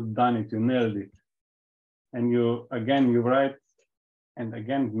you done it, you nailed it. And you write and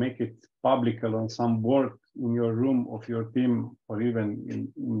again make it public on some board in your room of your team, or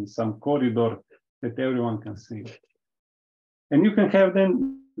even in some corridor that everyone can see. And you can have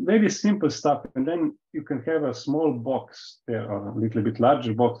then very simple stuff, and then you can have a small box there, or a little bit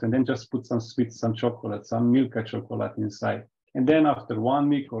larger box, and then just put some sweets, some chocolate, some Milka chocolate inside. And then after 1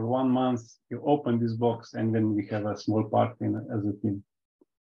 week or 1 month, you open this box, and then we have a small party as a team.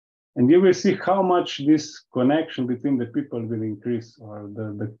 And you will see how much this connection between the people will increase, or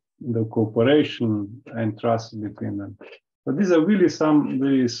the cooperation and trust between them. But these are really some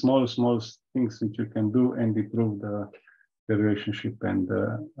very small things which you can do and improve the relationship and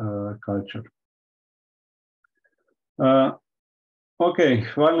the culture. Okay,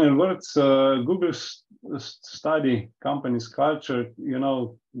 final words. Google study company's culture. You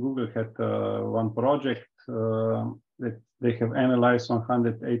know, Google had one project that they have analyzed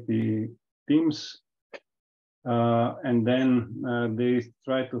 180 teams, and then they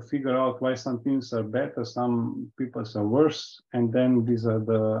try to figure out why some teams are better, some people are worse, and then these are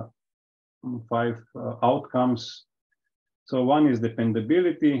the 5 outcomes. So one is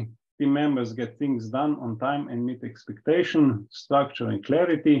dependability. Team members get things done on time and meet expectation, structure and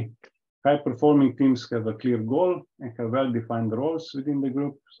clarity. High-performing teams have a clear goal and have well-defined roles within the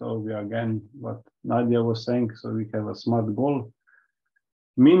group. So we are again what Nadia was saying, so we have a smart goal.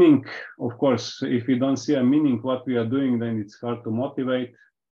 Meaning, of course, if we don't see a meaning what we are doing, then it's hard to motivate.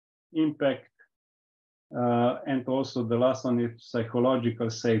 Impact, and also the last one is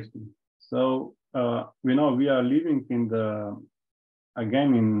psychological safety. So we know we are living in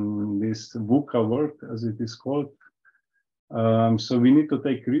in this VUCA world, as it is called. So we need to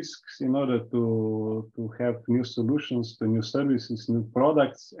take risks in order to have new solutions to new services, new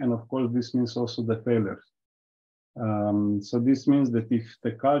products, and of course this means also the failures. So this means that if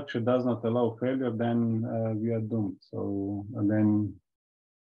the culture does not allow failure, then we are doomed. So then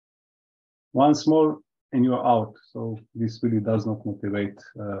once more and you are out. So this really does not motivate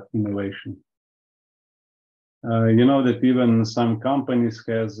innovation. You know that even some companies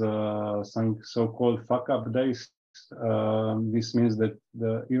has some so-called fuck-up days. This means that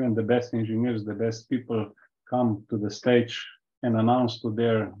even the best engineers, the best people come to the stage and announce to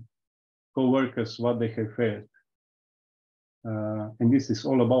their co-workers what they have failed. And this is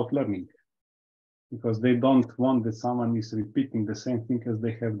all about learning, because they don't want that someone is repeating the same thing as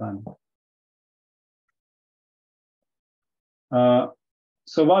they have done.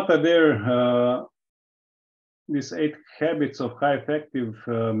 So what are their these 8 habits of high effective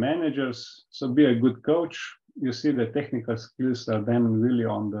managers? So be a good coach. You see the technical skills are then really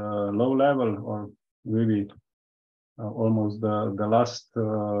on the low level, or really almost the last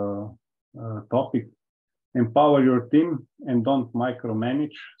topic. Empower your team and don't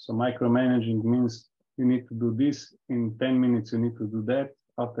micromanage. So micromanaging means you need to do this in 10 minutes, you need to do that.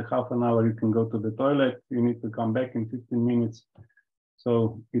 After half an hour, you can go to the toilet. You need to come back in 15 minutes.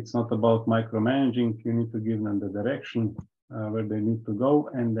 So it's not about micromanaging. You need to give them the direction where they need to go,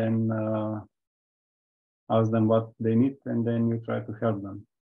 and then ask them what they need, and then you try to help them.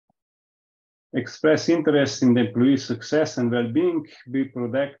 Express interest in the employee success and well-being. Be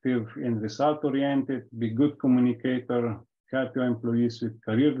productive and result-oriented. Be good communicator. Help your employees with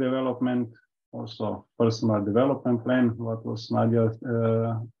career development. also personal development plan, what was Nadia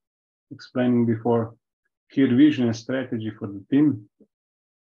explaining before, clear vision and strategy for the team,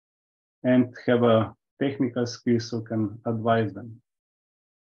 and have a technical skills so can advise them.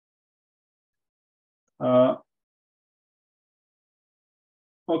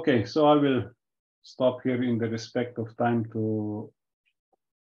 Okay, so I will stop here in the respect of time to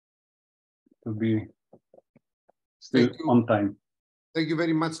be still on time. Thank you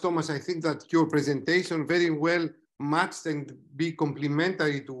very much, Thomas. I think that your presentation very well matched and be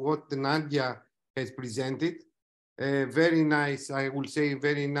complementary to what Nadia has presented. Very nice, I will say,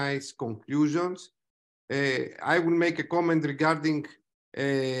 very nice conclusions. I will make a comment regarding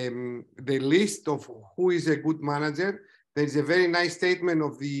the list of who is a good manager. There is a very nice statement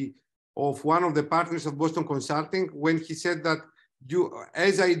of one of the partners of Boston Consulting when he said that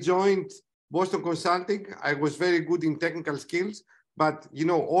as I joined Boston Consulting, I was very good in technical skills, but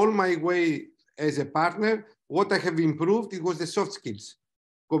all my way as a partner, what I have improved, it was the soft skills,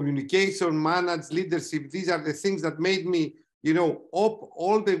 communication, manage, leadership. These are the things that made me,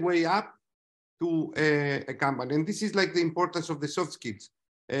 all the way up to a company. And this is like the importance of the soft skills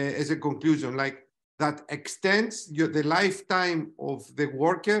as a conclusion, like that extends the lifetime of the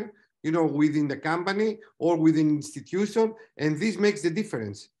worker, within the company or within institution. And this makes the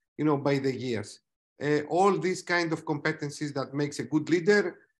difference, by the years. All these kind of competencies that makes a good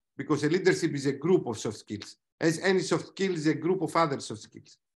leader, because a leadership is a group of soft skills, as any soft skill is a group of other soft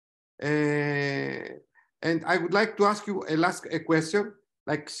skills. And I would like to ask you a question,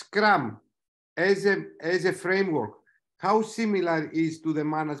 like Scrum as a framework, how similar is to the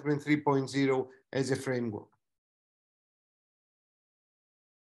Management 3.0 as a framework?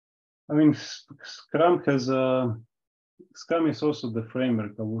 I mean, Scrum is also the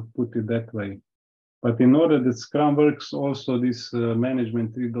framework, I would put it that way. But in order that Scrum works, also this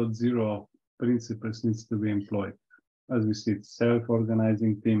Management 3.0 principles needs to be employed. As we see,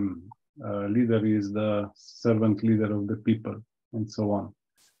 self-organizing team, leader is the servant leader of the people, and so on.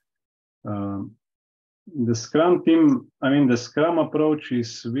 The Scrum team, the Scrum approach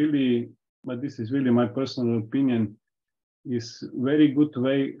is really, but this is really my personal opinion, is very good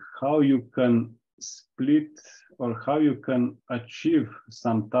way how you can split or how you can achieve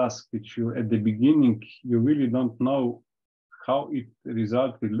some task which you at the beginning you really don't know how it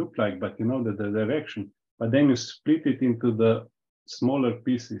result will look like, but you know the direction. But then you split it into the smaller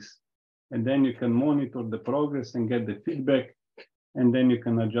pieces, and then you can monitor the progress and get the feedback, and then you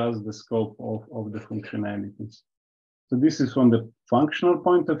can adjust the scope of the functionalities. So this is from the functional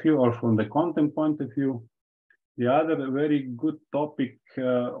point of view or from the content point of view. The other very good topic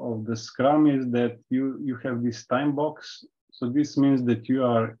of the Scrum is that you have this time box. So this means that you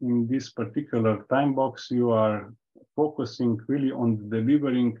are in this particular time box, you are focusing really on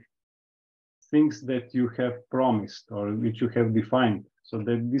delivering things that you have promised or which you have defined. So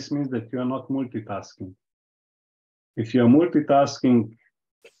that this means that you are not multitasking. If you are multitasking,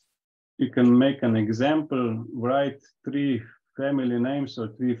 you can make an example, write 3 family names or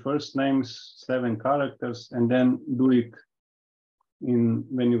 3 first names, 7 characters, and then do it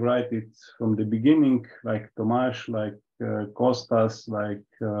when you write it from the beginning, like Tomasz, like Kostas, like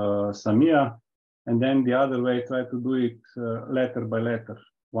Samia, and then the other way, try to do it letter by letter,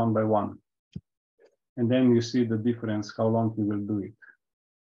 one by one. And then you see the difference, how long you will do it.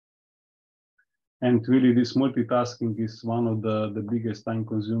 And really this multitasking is one of the biggest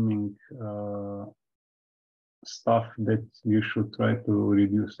time-consuming stuff that you should try to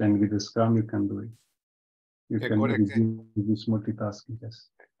reduce. And with the Scrum, you can do it. You can reduce multitasking, yes.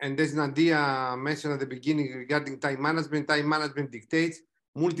 And as Nadia mentioned at the beginning regarding time management dictates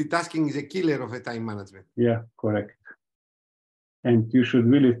multitasking is a killer of a time management. Yeah, correct. And you should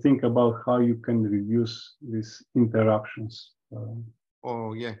really think about how you can reduce these interruptions.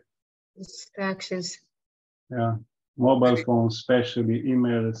 Oh, yeah. Distractions. Yeah, mobile phones, especially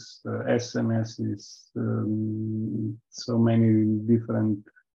emails, SMSs, so many different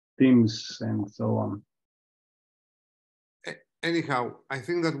teams and so on. Anyhow, I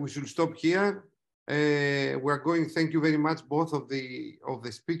think that we should stop here. We're going, thank you very much, both of the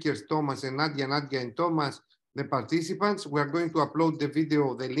speakers, Thomas and Nadia and Thomas, the participants. We are going to upload the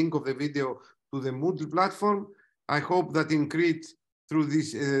video, the link of the video to the Moodle platform. I hope that in Crete, through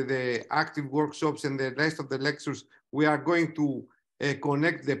this, the active workshops and the rest of the lectures, we are going to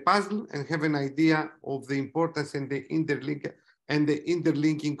connect the puzzle and have an idea of the importance and the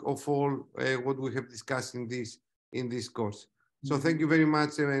interlinking of all what we have discussed in this course. So thank you very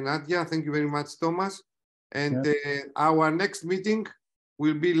much, Nadia. Thank you very much, Thomas. And our next meeting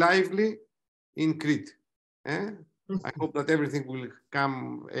will be lively in Crete. I hope that everything will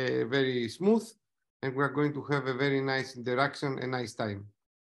come very smooth and we are going to have a very nice interaction and nice time.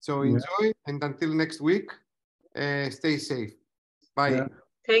 So enjoy, and until next week, stay safe. Bye. Yeah.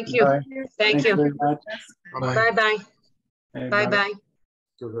 Thank you. Bye. Thank Thank you you. very much. Bye bye. Hey, Bye bye.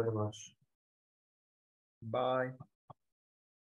 Thank you very much. Bye.